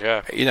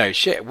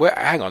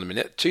 hang on a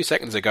minute, 2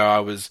 seconds ago I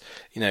was,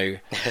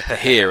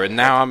 here, and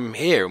now I'm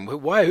here, and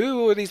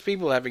who are these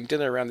people having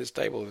dinner around this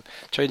table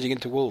changing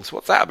into wolves?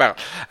 What's that about?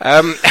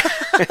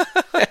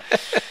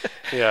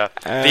 Yeah.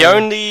 The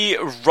only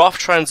rough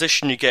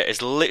transition you get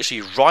is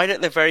literally right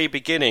at the very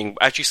beginning,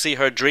 as you see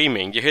her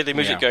dreaming. You hear the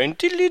music going,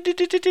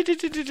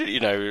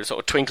 sort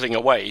of twinkling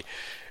away.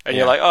 And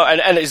you're like, oh,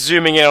 and it's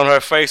zooming in on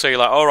her face, so you're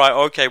like, all right,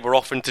 okay, we're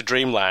off into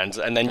dreamland.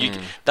 And then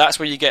that's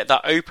where you get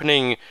that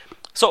opening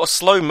sort of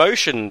slow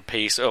motion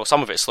piece, or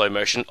some of it slow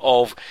motion,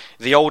 of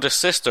the older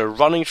sister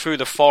running through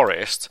the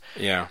forest.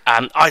 Yeah.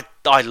 And I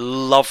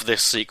love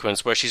this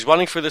sequence where she's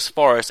running through this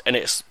forest and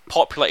it's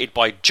populated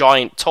by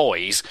giant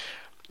toys.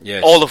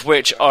 Yes. All of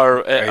which are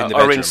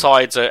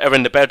inside, are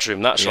in the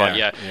bedroom. That's right,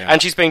 yeah. And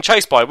she's being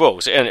chased by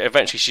wolves, and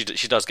eventually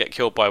she does get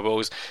killed by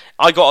wolves.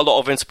 I got a lot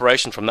of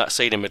inspiration from that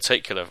scene in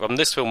particular. From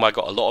this film, I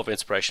got a lot of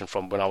inspiration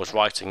from when I was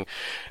writing.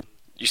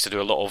 used to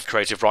do a lot of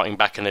creative writing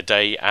back in the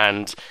day,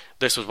 and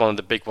this was one of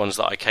the big ones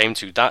that I came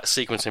to. That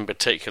sequence in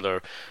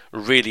particular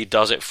really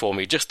does it for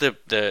me. Just the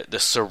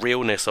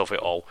surrealness of it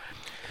all.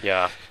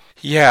 Yeah.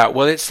 Yeah,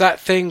 well, it's that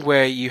thing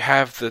where you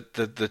have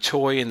the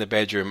toy in the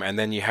bedroom, and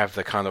then you have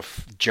the kind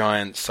of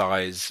giant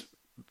size,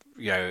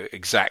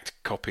 exact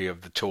copy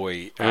of the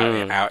toy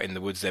out in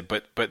the woods there.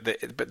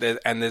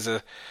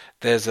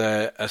 There's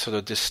a sort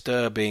of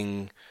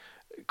disturbing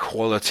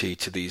quality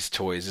to these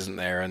toys, isn't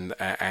there? And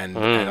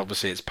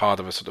obviously it's part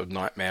of a sort of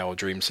nightmare or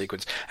dream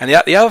sequence. And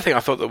the other thing I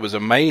thought that was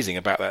amazing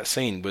about that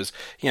scene was,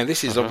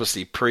 this is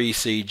obviously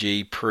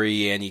pre-CG,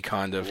 pre any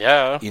kind of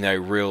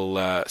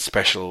real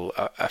special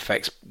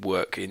effects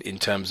work in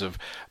terms of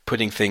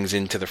putting things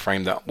into the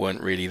frame that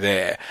weren't really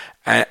there.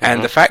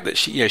 And the fact that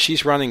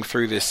she's running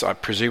through this,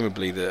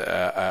 presumably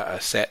a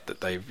set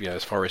that they've, a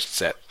forest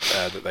set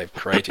that they've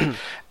created.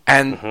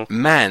 And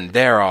man,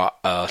 there are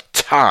a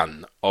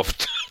ton of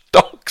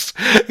dogs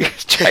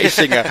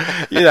chasing her,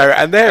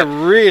 and they're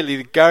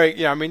really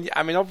going. I mean,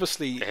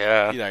 obviously,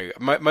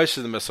 most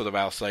of them are sort of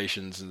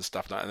Alsatians and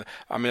stuff.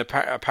 I mean,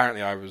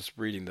 apparently, I was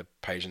reading the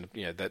page, and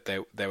that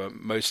they were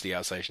mostly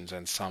Alsatians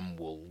and some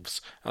wolves.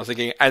 I was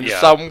thinking,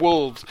 some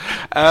wolves.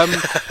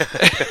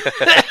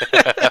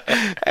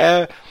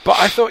 But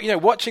I thought,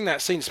 watching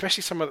that scene,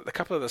 especially a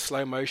couple of the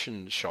slow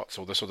motion shots,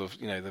 or the sort of,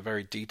 the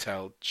very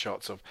detailed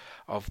shots of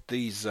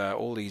these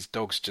all these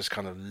dogs just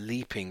kind of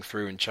leaping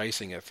through and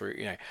chasing her through.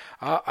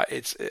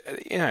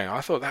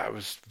 I thought that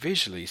was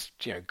visually,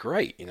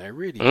 great.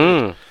 Really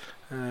good.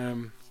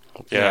 And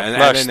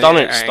then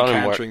stunning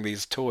encountering work.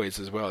 these toys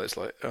as well. It's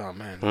like, oh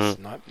man, it's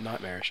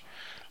nightmarish.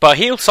 But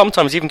he'll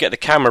sometimes even get the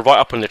camera right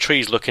up in the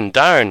trees looking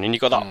down, and you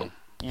got that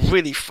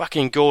really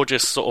fucking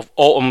gorgeous sort of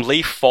autumn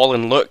leaf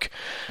falling look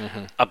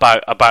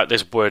about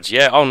this wood.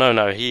 Yeah,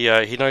 no,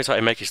 he knows how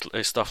to make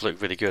his stuff look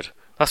really good.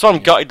 That's why I'm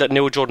gutted that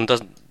Neil Jordan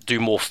doesn't do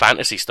more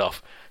fantasy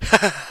stuff.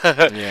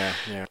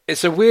 Yeah.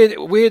 It's a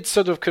weird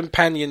sort of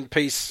companion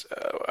piece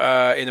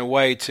in a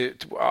way to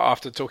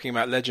after talking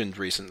about Legend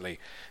recently.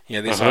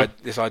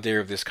 This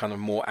idea of this kind of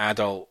more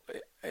adult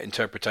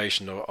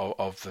interpretation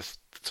of the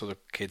sort of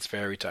kids'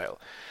 fairy tale.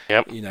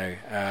 Yep.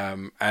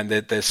 And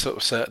there's sort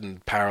of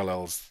certain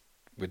parallels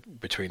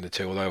between the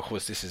two, although of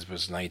course this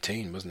was an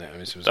 18, wasn't it? I mean,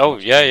 this was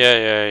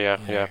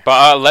yeah.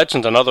 But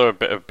Legend, another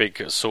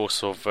big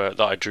source of that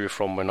I drew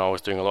from when I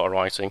was doing a lot of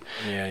writing.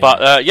 But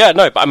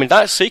I mean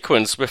that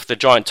sequence with the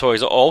giant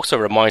toys also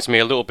reminds me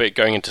a little bit,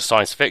 going into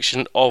science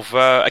fiction, of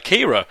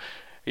Akira.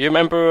 You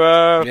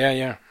remember?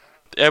 Yeah,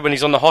 when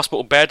he's on the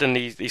hospital bed and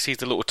he sees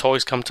the little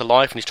toys come to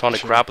life and he's trying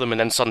to grab them, and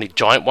then suddenly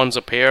giant ones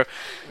appear.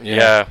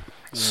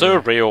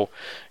 Surreal.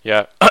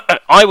 Yeah.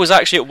 I was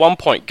actually at one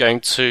point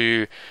going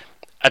to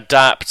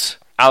adapt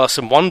Alice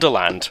in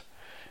Wonderland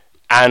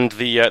and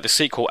the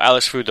sequel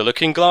Alice Through the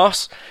Looking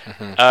Glass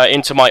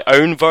into my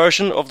own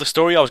version of the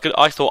story.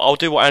 I thought I'll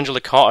do what Angela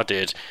Carter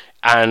did,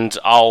 and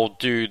I'll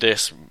do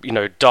this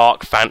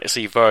dark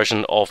fantasy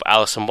version of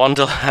Alice in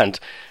Wonderland.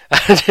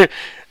 And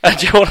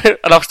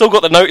I've still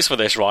got the notes for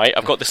this, right?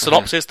 I've got the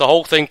synopsis, the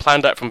whole thing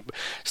planned out from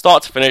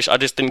start to finish. I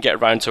just didn't get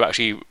around to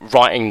actually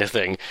writing the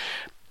thing.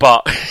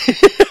 But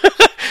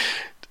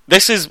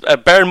this is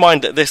bear in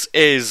mind that this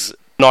is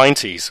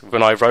 90s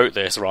when I wrote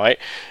this, right?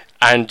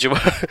 And do you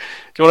want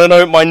to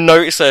know what my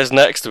note says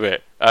next to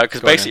it?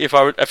 Because basically, if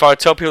I would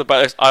tell people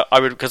about this, I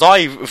would, because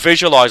I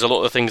visualize a lot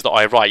of the things that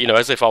I write,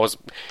 as if I was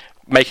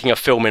making a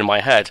film in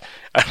my head.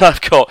 And I've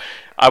got,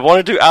 I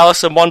want to do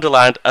Alice in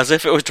Wonderland as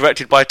if it was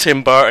directed by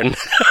Tim Burton.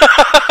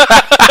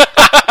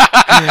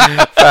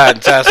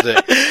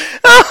 Fantastic.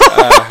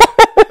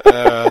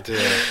 Oh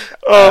dear.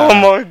 Oh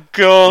my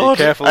god.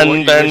 Be careful and what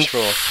you then wish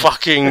for.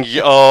 Fucking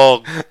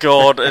oh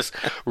god, it's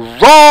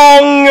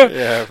wrong.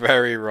 Yeah,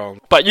 very wrong.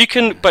 But you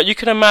can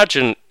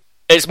imagine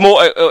it's more.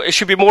 It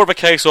should be more of a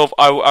case of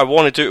I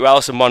want to do to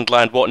Alice in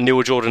Wonderland what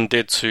Neil Jordan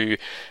did to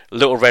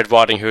Little Red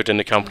Riding Hood in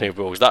the Company of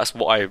Wolves. That's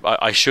what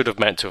I should have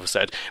meant to have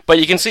said. But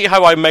you can see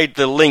how I made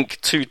the link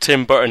to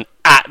Tim Burton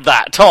at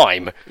that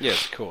time.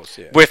 Yes, of course,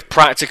 yeah. With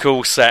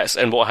practical sets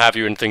and what have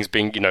you, and things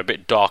being a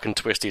bit dark and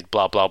twisted,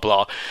 blah blah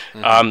blah.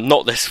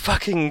 Not this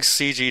fucking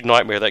CG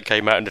nightmare that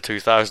came out in the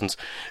 2000s.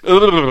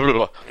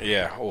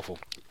 Yeah, awful.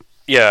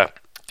 Yeah,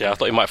 I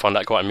thought you might find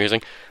that quite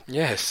amusing.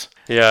 Yes.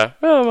 Yeah,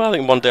 well, I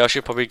think one day I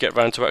should probably get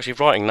round to actually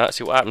writing that,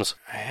 see what happens.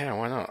 Yeah,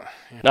 why not?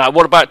 Yeah. Now,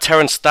 what about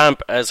Terence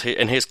Stamp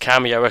in his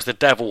cameo as the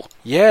devil?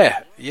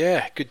 Yeah,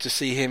 good to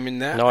see him in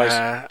that.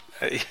 Nice.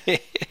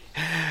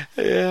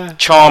 Yeah.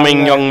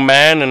 Charming young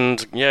man,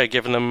 and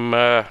giving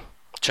them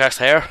chest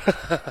hair.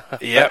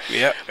 Yep.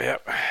 Yeah,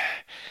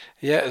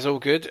 it's all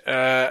good.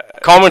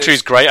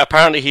 Commentary's great.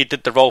 Apparently he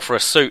did the role for a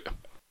suit.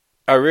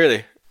 Oh,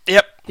 really?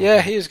 Yep.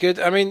 Yeah, he was good.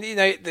 I mean,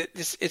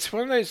 it's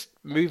one of those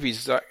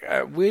movies that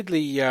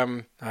weirdly, I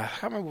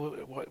can't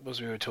remember what it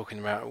was we were talking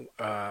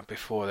about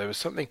before. There was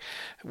something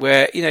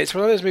where, it's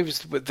one of those movies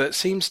that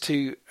seems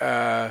to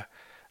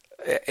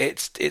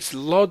it's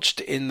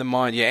lodged in the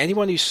mind. Yeah,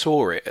 anyone who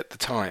saw it at the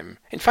time.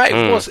 In fact,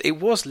 it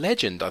was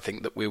legend. I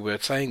think that we were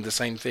saying the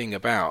same thing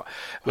about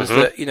was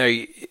that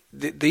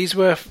these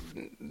were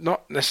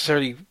not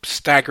necessarily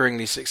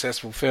staggeringly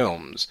successful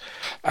films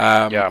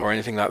or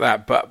anything like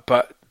that,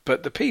 but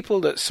the people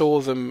that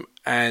saw them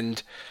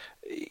and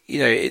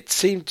it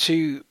seemed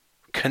to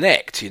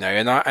connect,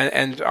 and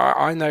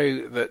I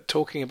know that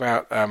talking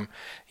about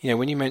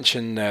when you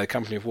mention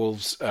Company of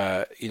Wolves,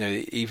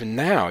 even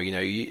now,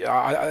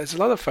 there's a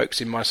lot of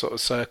folks in my sort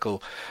of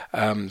circle,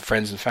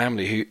 friends and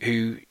family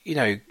who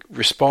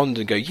respond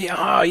and go,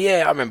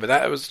 I remember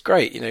that, it was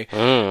great,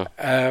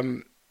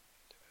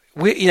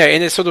 we,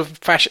 in a sort of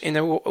fashion, in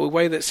a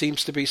way that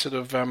seems to be sort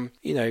of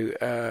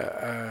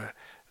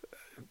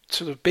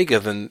sort of bigger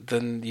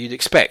than you'd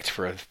expect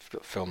for a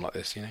film like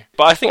this,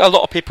 But I think a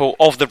lot of people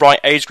of the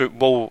right age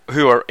group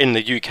who are in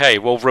the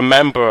UK will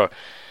remember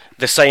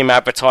the same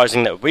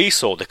advertising that we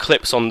saw, the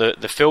clips on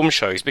the film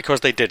shows, because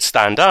they did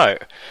stand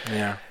out.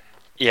 Yeah.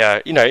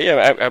 Yeah,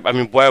 I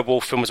mean,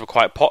 werewolf films were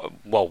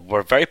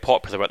were very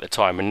popular at the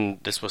time, and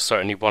this was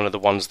certainly one of the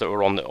ones that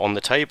were on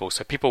the table.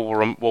 So people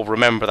will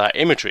remember that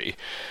imagery.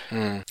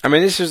 I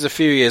mean, this was a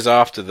few years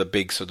after the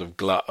big sort of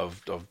glut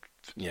of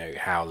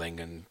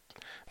Howling and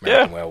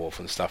American Werewolf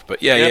and stuff, but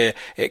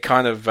it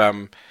kind of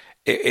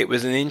it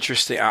was an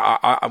interesting.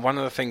 One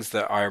of the things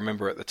that I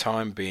remember at the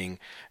time being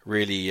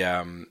really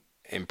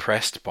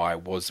impressed by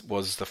was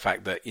the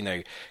fact that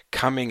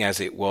coming as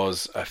it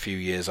was a few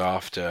years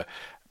after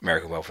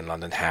American Werewolf in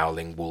London,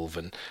 Howling,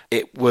 Wolven,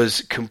 it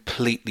was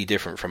completely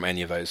different from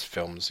any of those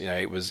films.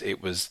 It was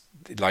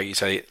like you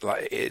say,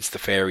 like it's the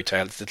fairy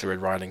tale, it's Little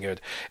Red Riding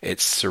Hood,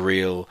 it's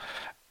surreal,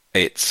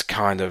 it's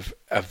kind of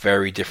a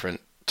very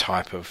different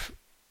type of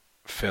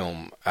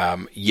film,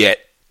 yet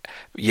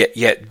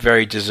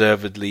very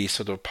deservedly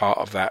sort of part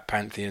of that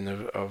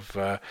pantheon of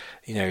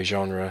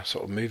genre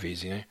sort of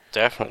movies.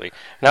 Definitely.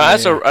 Now,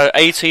 as a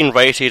 18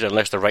 rated,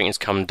 unless the ratings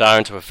come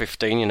down to a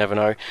 15, you never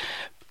know.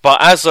 But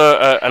as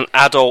an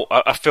adult,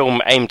 a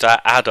film aimed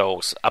at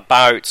adults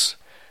about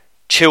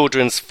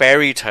children's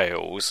fairy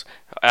tales,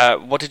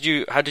 how did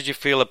you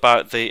feel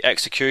about the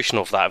execution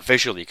of that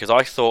visually? Because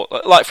I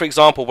thought, like for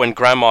example, when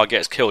Grandma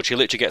gets killed, she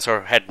literally gets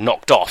her head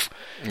knocked off,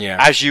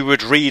 as you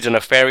would read in a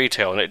fairy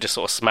tale, and it just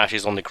sort of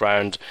smashes on the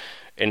ground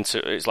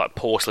it's like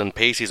porcelain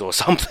pieces or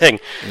something.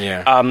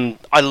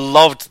 I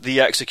loved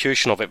the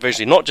execution of it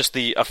visually, not just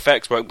the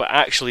effects work, but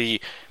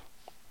actually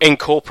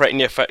incorporating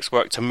the effects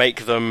work to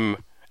make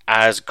them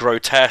as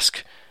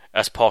grotesque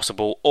as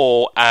possible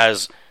or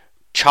as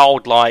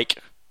childlike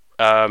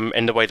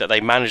in the way that they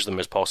manage them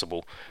as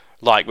possible.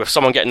 Like with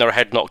someone getting their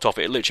head knocked off,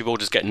 it literally will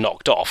just get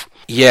knocked off.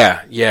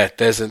 Yeah.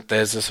 There's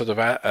a sort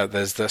of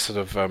there's the sort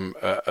of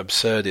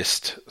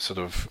absurdist sort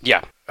of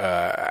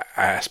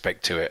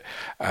aspect to it.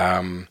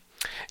 Some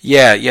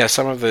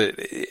of the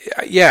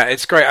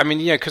it's great. I mean,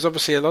 because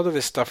obviously a lot of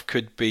this stuff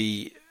could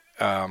be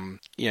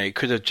it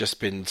could have just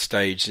been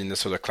staged in the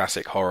sort of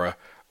classic horror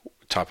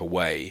type of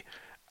way.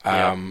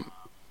 And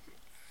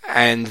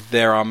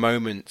there are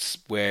moments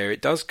where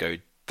it does go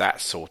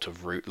that sort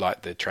of route,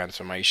 like the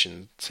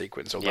transformation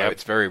sequence, although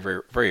it's very,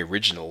 very, very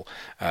original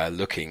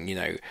looking.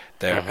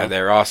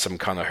 There are some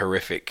kind of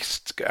horrific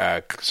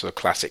sort of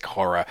classic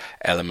horror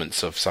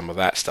elements of some of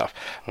that stuff,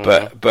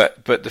 but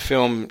the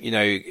film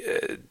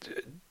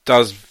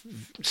does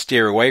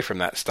steer away from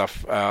that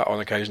stuff on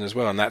occasion as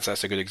well, and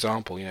that's a good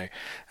example.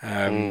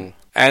 And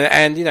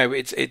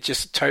it's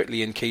just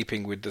totally in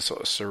keeping with the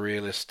sort of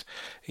surrealist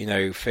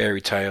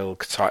fairy tale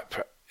type.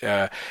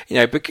 And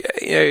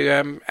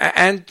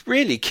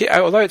really,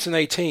 although it's an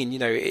 18,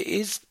 it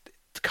is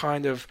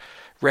kind of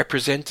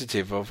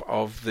representative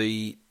of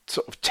the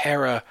sort of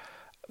terror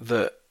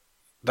that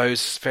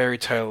those fairy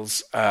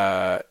tales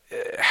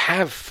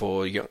have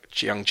for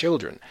young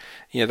children.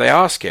 They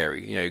are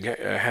scary.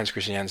 Hans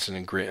Christian Andersen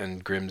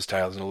and Grimm's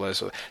Tales and all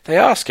those they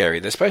are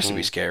scary. They're supposed to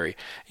be scary.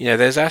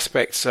 There's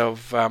aspects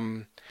of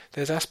the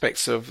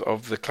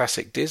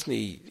classic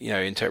Disney,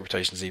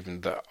 interpretations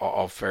even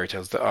of fairy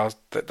tales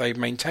that they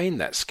maintain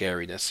that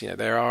scariness.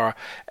 There are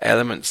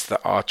elements that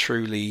are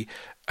truly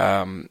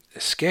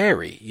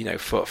scary,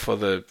 for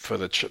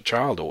the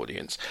child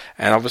audience,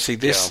 and obviously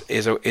this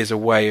is a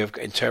way of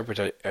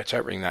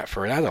interpreting that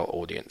for an adult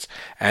audience,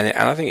 and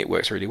I think it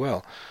works really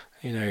well.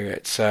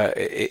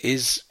 It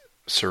is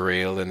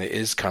surreal and it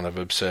is kind of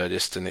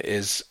absurdist and it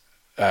is,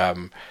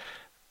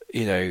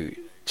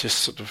 just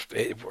sort of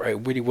it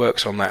really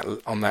works on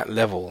that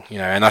level,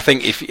 And I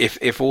think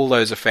if all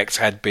those effects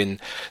had been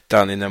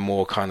done in a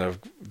more kind of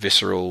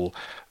visceral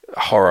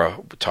horror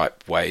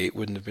type way, it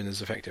wouldn't have been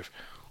as effective.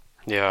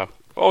 Yeah.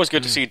 Always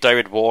good to see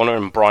David Warner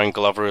and Brian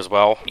Glover as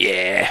well.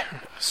 Yeah.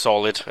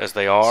 Solid as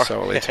they are.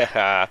 Solid.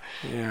 Yeah.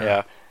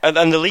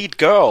 And the lead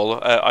girl,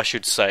 I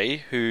should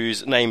say,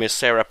 whose name is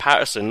Sarah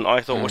Patterson,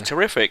 I thought was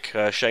terrific.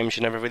 Shame she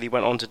never really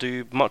went on to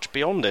do much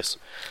beyond this.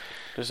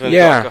 There's only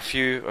like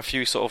a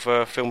few sort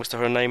of films to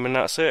her name, and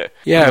that's it.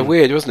 Yeah,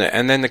 weird, wasn't it?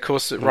 And then, of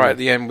course, right at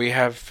the end, we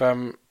have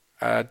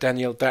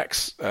Danielle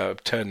Dax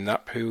turning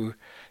up, who,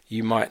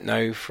 you might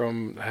know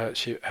from her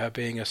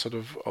being a sort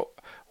of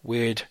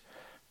weird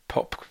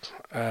pop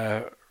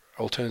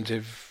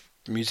alternative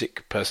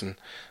music person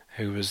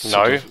who was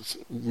No.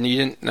 You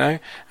didn't know?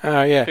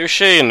 Oh yeah. Who's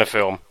she in the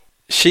film?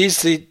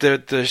 She's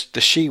the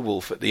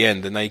she-wolf at the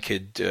end, the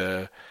naked.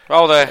 The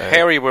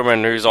hairy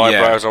woman whose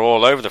eyebrows are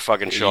all over the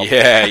fucking shop.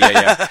 Yeah.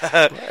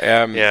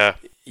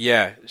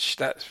 Yeah.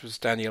 That was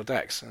Danielle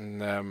Dax,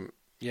 and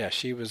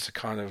she was a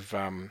kind of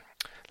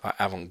like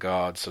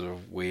avant-garde, sort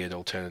of weird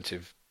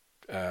alternative,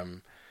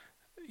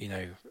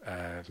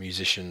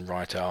 musician,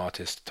 writer,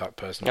 artist type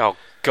person. Oh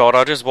God,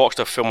 I just watched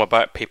a film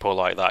about people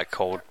like that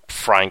called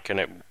Frank, and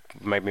it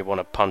made me want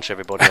to punch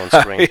everybody on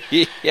screen.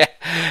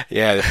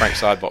 yeah, the Frank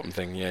Sidebottom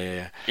thing.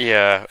 Yeah.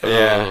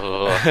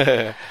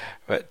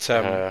 But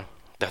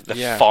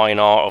the fine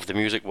art of the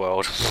music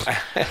world. She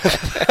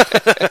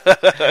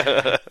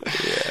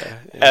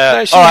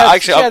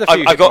had a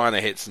few minor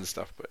hits and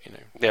stuff, but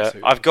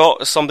I've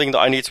got something that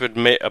I need to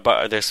admit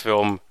about this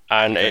film,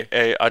 and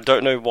I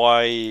don't know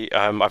why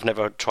I've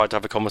never tried to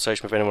have a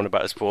conversation with anyone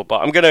about this before,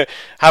 but I'm going to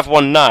have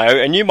one now,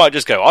 and you might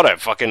just go, I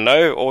don't fucking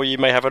know, or you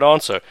may have an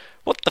answer.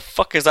 What the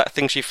fuck is that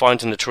thing she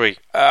finds in the tree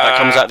that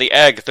comes out the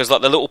egg? There's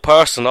like the little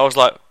person. I was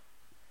like,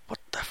 what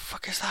the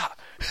fuck is that?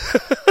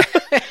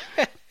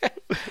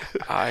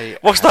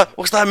 What's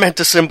that meant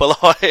to symbolise?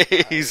 I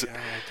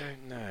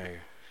don't know.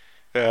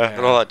 Yeah.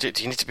 And I'm like, do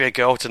you need to be a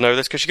girl to know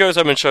this? Because she goes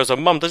home and shows her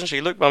mum, doesn't she?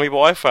 Look, mummy,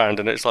 what I found.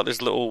 And it's like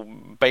this little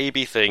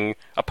baby thing,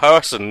 a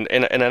person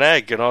in an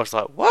egg. And I was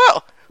like,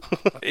 what?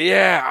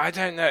 Yeah, I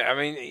don't know. I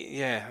mean,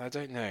 I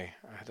don't know.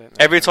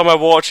 Every time I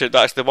watch it,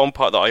 that's the one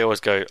part that I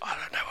always go, I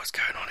don't know what's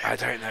going on here. I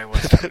don't know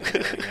what's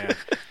happening.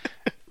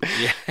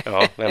 Yeah.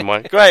 Oh, never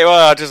mind. Great,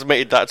 well, I just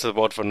admitted that to the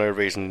pod for no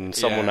reason.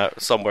 Someone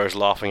somewhere is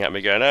laughing at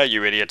me going, oh,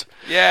 you idiot.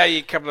 Yeah,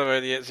 you couple of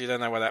idiots, you don't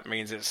know what that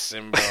means, it's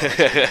symbol.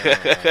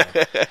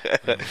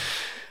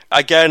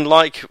 Again,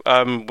 like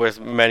with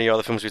many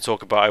other films we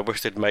talk about, I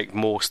wish they'd make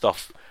more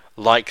stuff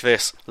like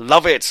this.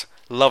 Love it.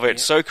 Yeah.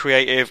 So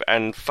creative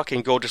and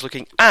fucking gorgeous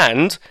looking.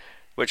 And,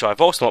 which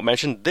I've also not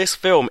mentioned, this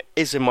film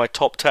is in my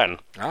top 10.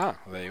 Ah,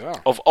 there you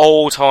are. Of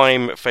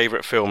all-time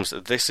favourite films,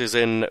 this is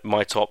in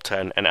my top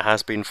 10, and it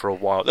has been for a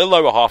while. The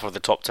lower half of the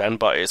top 10,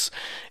 but it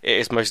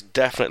is most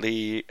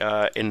definitely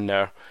in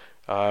there.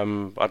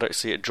 I don't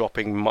see it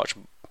dropping much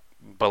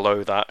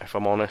below that, if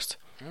I'm honest.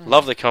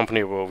 Love The Company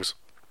of Wolves.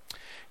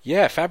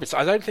 Yeah, fabulous.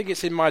 I don't think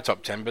it's in my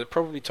top 10, but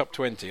probably top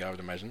 20, I would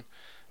imagine.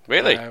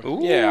 Really?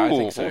 Yeah, I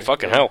think so. Oh,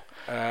 fucking hell.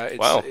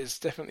 Wow. It's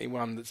definitely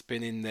one that's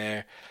been in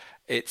there.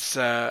 It's...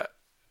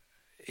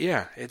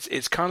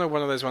 it's kind of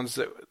one of those ones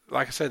that,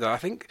 like I said, I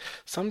think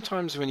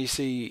sometimes when you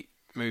see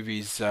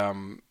movies,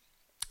 the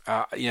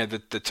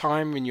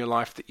time in your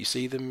life that you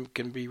see them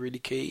can be really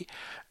key.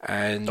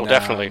 And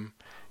definitely.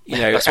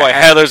 That's why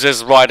Heather's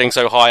is riding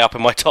so high up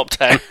in my top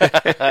 10.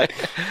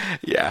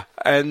 Yeah,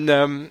 and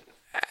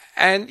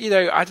I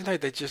don't know,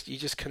 you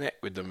just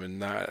connect with them,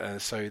 and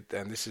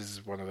this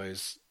is one of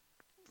those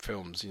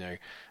films,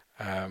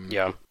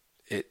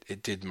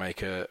 It did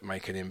make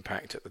an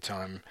impact at the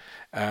time,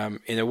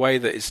 in a way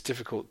that is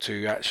difficult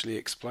to actually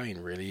explain,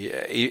 really,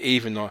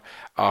 even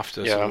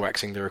after sort of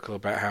waxing lyrical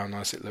about how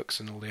nice it looks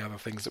and all the other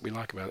things that we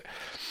like about it.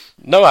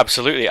 No,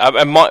 absolutely.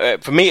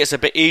 For me, it's a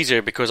bit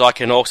easier because I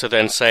can also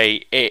then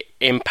say it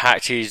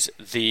impacted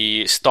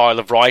the style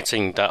of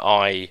writing that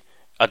I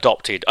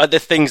adopted. The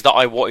things that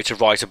I wanted to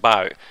write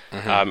about,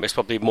 it's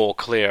probably more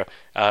clear.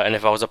 And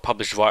if I was a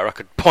published writer, I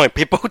could point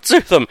people to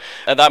them.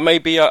 And that may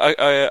be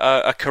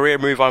a career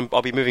move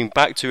I'll be moving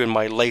back to in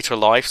my later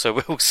life, so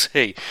we'll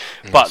see.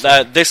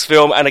 But this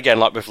film, and again,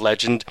 like with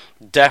Legend,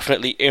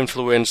 definitely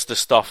influenced the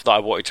stuff that I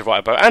wanted to write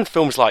about. And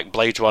films like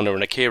Blade Runner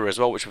and Akira as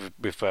well, which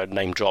we've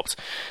name dropped.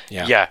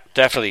 Yeah,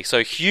 definitely.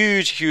 So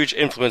huge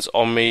influence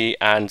on me.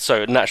 And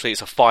so naturally,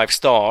 it's a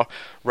 5-star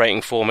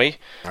rating for me.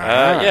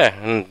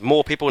 And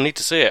more people need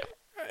to see it.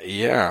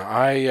 Yeah,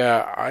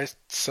 I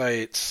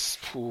say it's...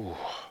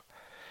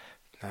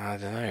 I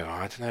don't know.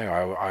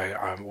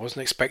 I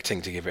wasn't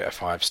expecting to give it a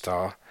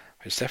 5-star.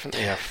 It's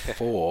definitely a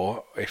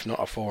 4, if not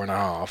a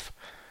 4.5.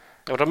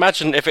 I would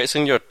imagine if it's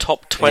in your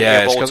top 20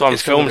 of all-time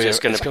films, it's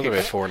going to be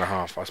a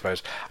 4.5, I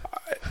suppose.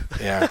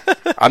 Yeah,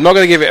 I'm not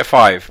going to give it a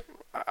 5.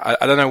 I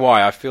don't know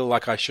why. I feel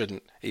like I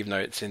shouldn't, even though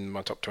it's in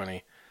my top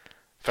 20.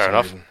 Fair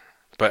enough.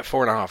 But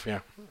 4.5, yeah.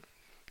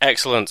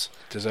 Excellent.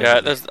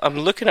 I'm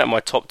looking at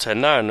my top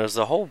 10 now, and there's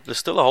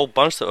still a whole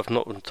bunch that I've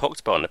not been talked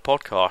about in the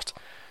podcast.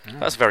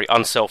 That's very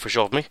unselfish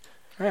of me.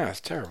 Yeah, it's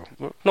terrible.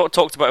 Not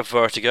talked about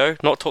Vertigo,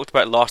 not talked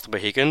about Last of the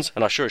Mohicans,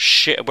 and I sure as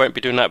shit won't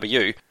be doing that with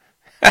you.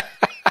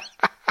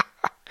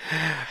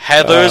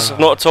 Heathers,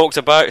 not talked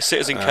about.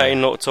 Citizen Kane,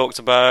 not talked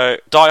about.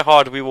 Die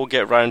Hard, we will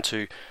get round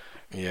to.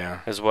 Yeah.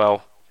 As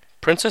well.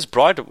 Princess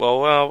Bride,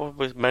 well,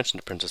 we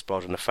mentioned the Princess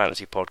Bride in the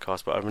fantasy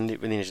podcast, but we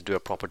need to do a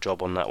proper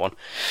job on that one.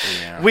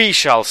 Yeah. We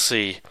shall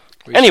see.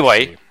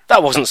 Anyway,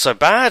 that wasn't so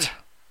bad.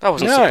 That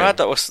wasn't so bad.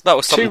 That was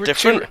something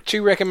different.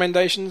 Two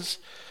recommendations,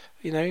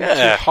 two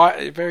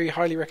very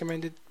highly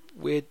recommended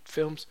weird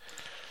films.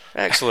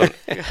 Excellent.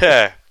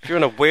 Yeah. If you're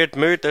in a weird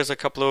mood, there's a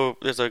good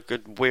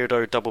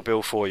weirdo double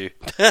bill for you.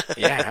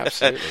 Yeah,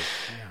 absolutely.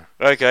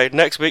 Okay,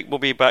 next week we'll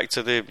be back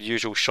to the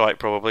usual shite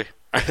probably.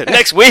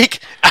 Next week,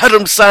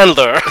 Adam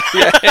Sandler.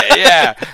 Yeah.